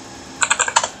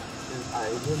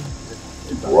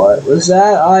 What was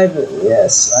that, Ivan?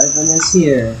 Yes, Ivan is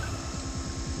here.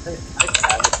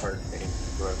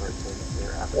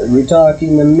 Are you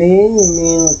talking to me? You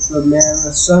mean with the man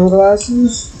with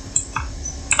sunglasses?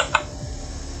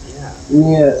 Yeah.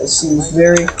 Yes, he's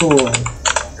very cool.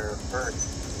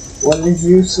 What did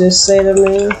you just say to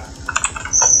me?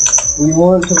 You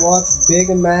want to watch Big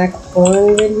Mac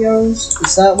porn videos?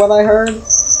 Is that what I heard?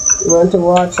 You want to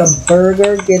watch a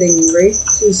burger getting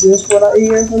raped? Is this what I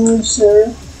hear from you,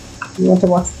 sir? You want to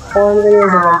watch porn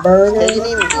videos of a burger?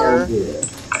 Oh dear.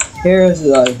 Here's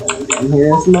Ivan again.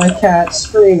 Here's my cat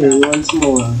screaming once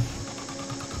more.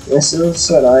 This is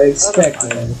what I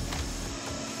expected.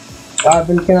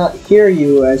 Ivan cannot hear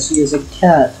you as he is a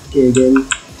cat, Gigan.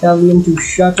 Telling him to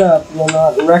shut up will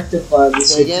not rectify the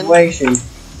situation.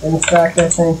 In fact, I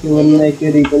think it would make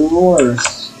it even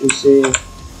worse, you see.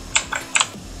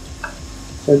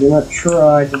 So do not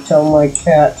try to tell my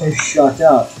cat to shut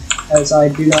up, as I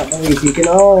do not believe he can.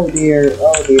 Oh dear,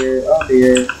 oh dear, oh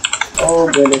dear. Oh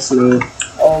goodness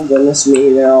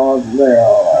me, they're all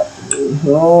after me.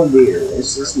 Oh dear,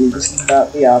 this is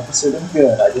about the opposite of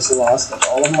good. I just lost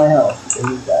all of my health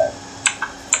because of that.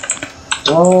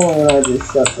 Oh, and I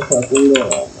just shut the fucking door on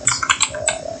myself.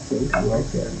 I think I'm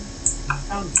okay. You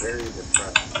sound very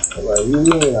depressed. What do you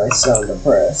mean I sound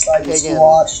depressed? I just Kagan.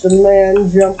 watched a man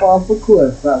jump off a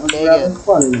cliff. That was rather Kagan.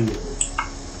 funny to me.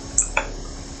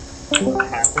 What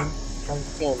happened?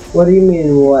 Again. What do you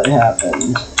mean, what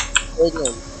happened?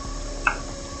 Again.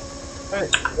 Hey,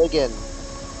 Again.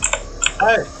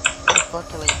 hey, What the fuck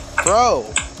can I... Bro!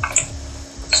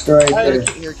 Striker.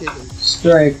 You're kicking.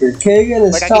 Striker. Kagan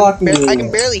is Like, talking to I you.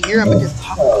 can barely hear him because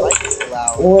Taco's mic is so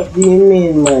loud. What do you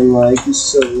mean my mic is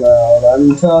so loud?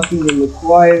 I'm talking in the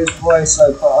quietest voice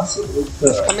I possibly It's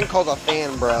could. coming called a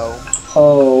fan, bro.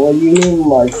 Oh, what do you mean,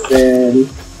 my fan?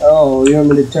 Oh, you want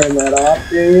me to turn that off,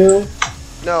 do you?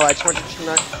 No, I just want you to turn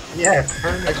on... yeah,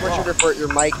 turn I it just want you to off. revert your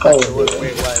mic back Oh, to the way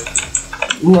it was.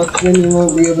 But then you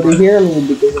won't be able to hear me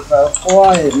because of how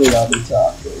quietly I'll be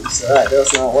talking. So that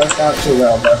does not work out too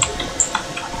well, does it?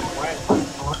 Why am I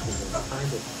talking? I'm trying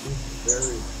to keep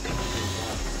very...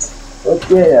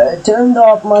 Okay, I turned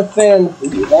off my fan for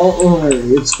you. Don't worry,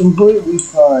 it's completely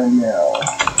fine now.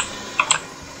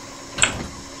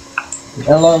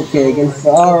 Hello, Kagan.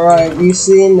 Alright, you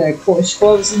seen that? Close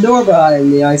the door behind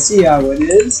me. I see how it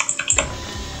is.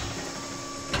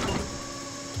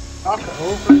 Talk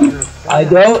over your I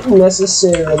don't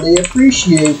necessarily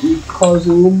appreciate you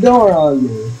closing the door on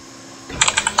me.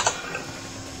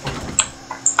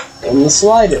 In the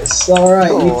slightest.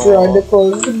 Alright, you tried to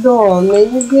close the door on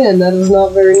me again. That is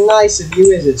not very nice of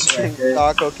you, is it, Striker?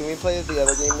 Taco, can we play the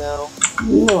other game now?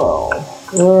 No.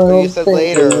 You said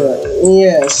later.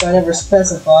 Yes, I never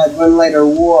specified when later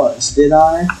was, did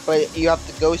I? But you have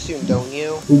to go soon, don't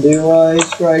you? Do I,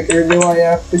 Striker? Do I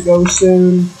have to go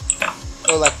soon?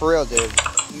 Oh, like for real, dude.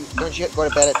 Don't you go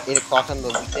to bed at 8 o'clock on the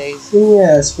weekdays?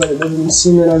 Yes, but it doesn't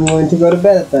seem that I'm going to go to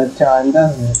bed at that time,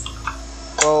 does it?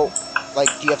 Well, like,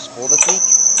 do you have school this week?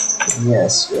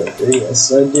 Yes, Striker,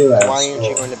 yes, I do have Why aren't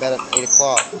you school. going to bed at 8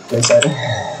 o'clock?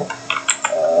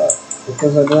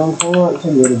 Because I don't want to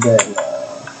go to bed now.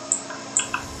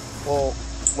 Well,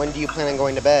 when do you plan on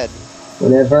going to bed?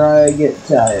 Whenever I get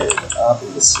tired,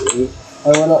 obviously. I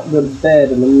will not go to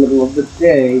bed in the middle of the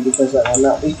day because I will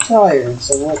not be tired.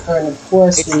 So what kind of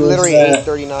question It's literally is that?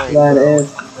 8:39, that bro. is-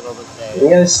 It's the middle of the day.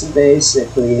 Yes,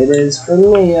 basically, it is for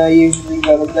me. I usually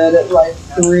go to bed at like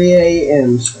 3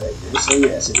 a.m. Striker. So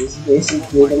yes, it is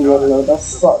basically the middle of the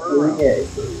fucking day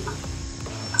for me.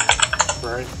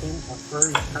 Bryson, a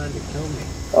furry's trying to kill me.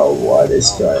 Oh, what is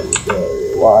trying to kill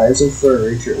you? Why is a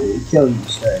furry trying to kill you,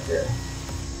 Striker?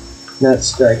 Not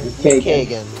Striker, Kagan.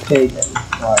 Kagan.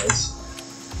 Kagan. Why is...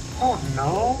 Oh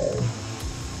no!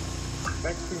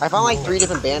 Okay. I found like 3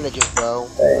 different bandages, bro.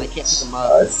 And I can't pick them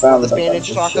up. I found This a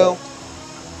bandage, bunch of Taco?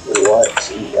 shit. What?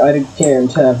 I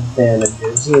can't have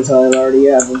bandages, since I already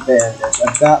have a bandage.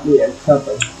 I got me a cup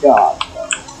of God.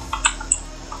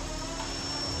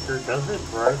 Sure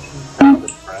doesn't Bryson sound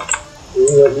depressed?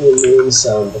 What do you mean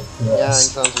sound Yeah, he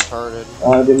depressed? sounds retarded.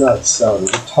 I do not sound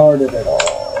retarded at all.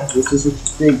 This is what you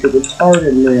think a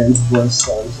retarded man's voice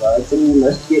sounds like, then you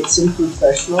must get some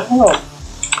professional help.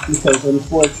 Because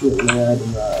unfortunately, I'm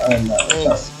not retarded.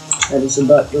 Thanks. That is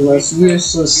about the most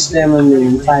useless stem in the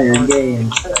entire game.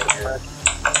 You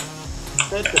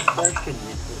said depression,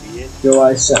 you idiot. Do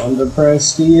I sound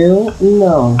depressed to you?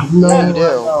 No. No, Yeah, you do. I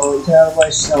don't. How do I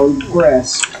sound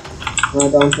depressed? I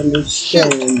don't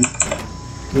understand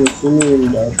what you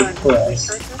mean by Trying to kill me, depressed.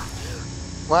 Striker?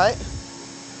 What?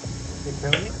 You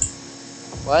kill me?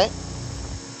 What?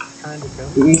 Trying to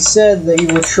kill me? He said that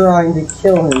you were trying to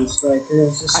kill him, Striker.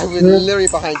 Is this I was true? literally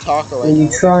behind Taco Are right you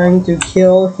now. trying to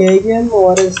kill Kagan?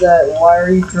 What is that? Why are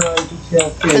you trying to kill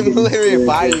Kagan? I'm literally Striker?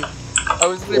 by you. I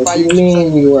was literally What by do you. you 2 mean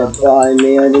seconds you ago, are Taco. by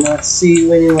me? I do not see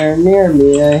you anywhere near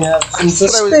me. I have I some said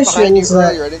I was behind you suspicions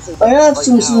that earlier. I didn't say I have right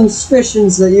some now.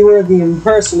 suspicions that you were the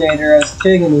impersonator as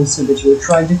Kagan, who said that you were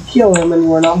trying to kill him and you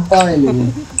were not by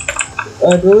me.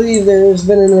 I believe there has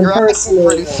been an You're acting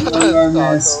pretty impersonator among our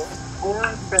mess. sus, Taco. Or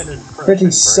I've been impressed.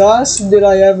 Pretty sus? Did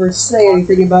I ever say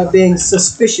anything about being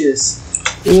suspicious?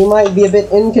 You might be a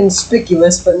bit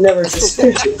inconspicuous, but never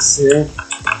suspicious, sir.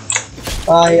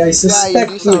 I Yeah, you do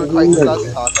suspect you sound of quite sus,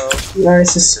 murder. Taco. I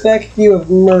suspect you of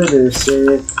murder,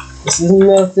 sir. This is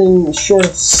nothing short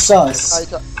of sus.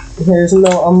 There's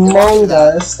no Among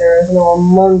Us. There is no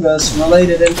Among Us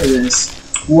related into this.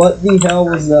 What the hell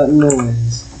was that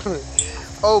noise?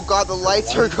 Oh god, the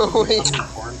lights are going.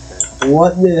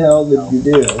 What the hell did you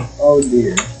do? Oh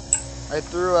dear. I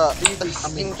threw a becoming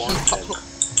stinky corn-fed.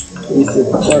 You should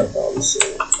have checked on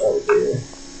sir. Oh dear.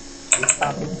 You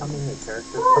stop becoming a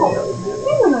character.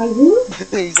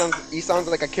 he sounds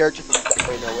like a character from.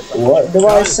 Wait, no, what's that? What do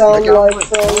I sound like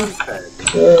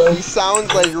from? He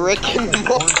sounds like Rick and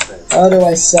Morty. How do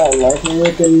I sound like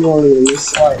Rick and Morty in this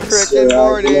slice? Rick and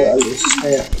Morty. I don't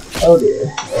understand. Oh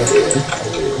dear.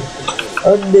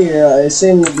 Oh dear, I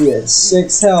seem to be at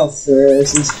 6 health, sir.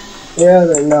 This is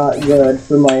rather not good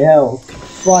for my health.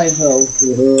 5 health.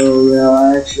 Oh,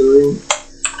 no, actually.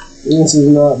 This is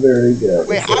not very good.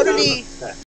 Wait, how did he?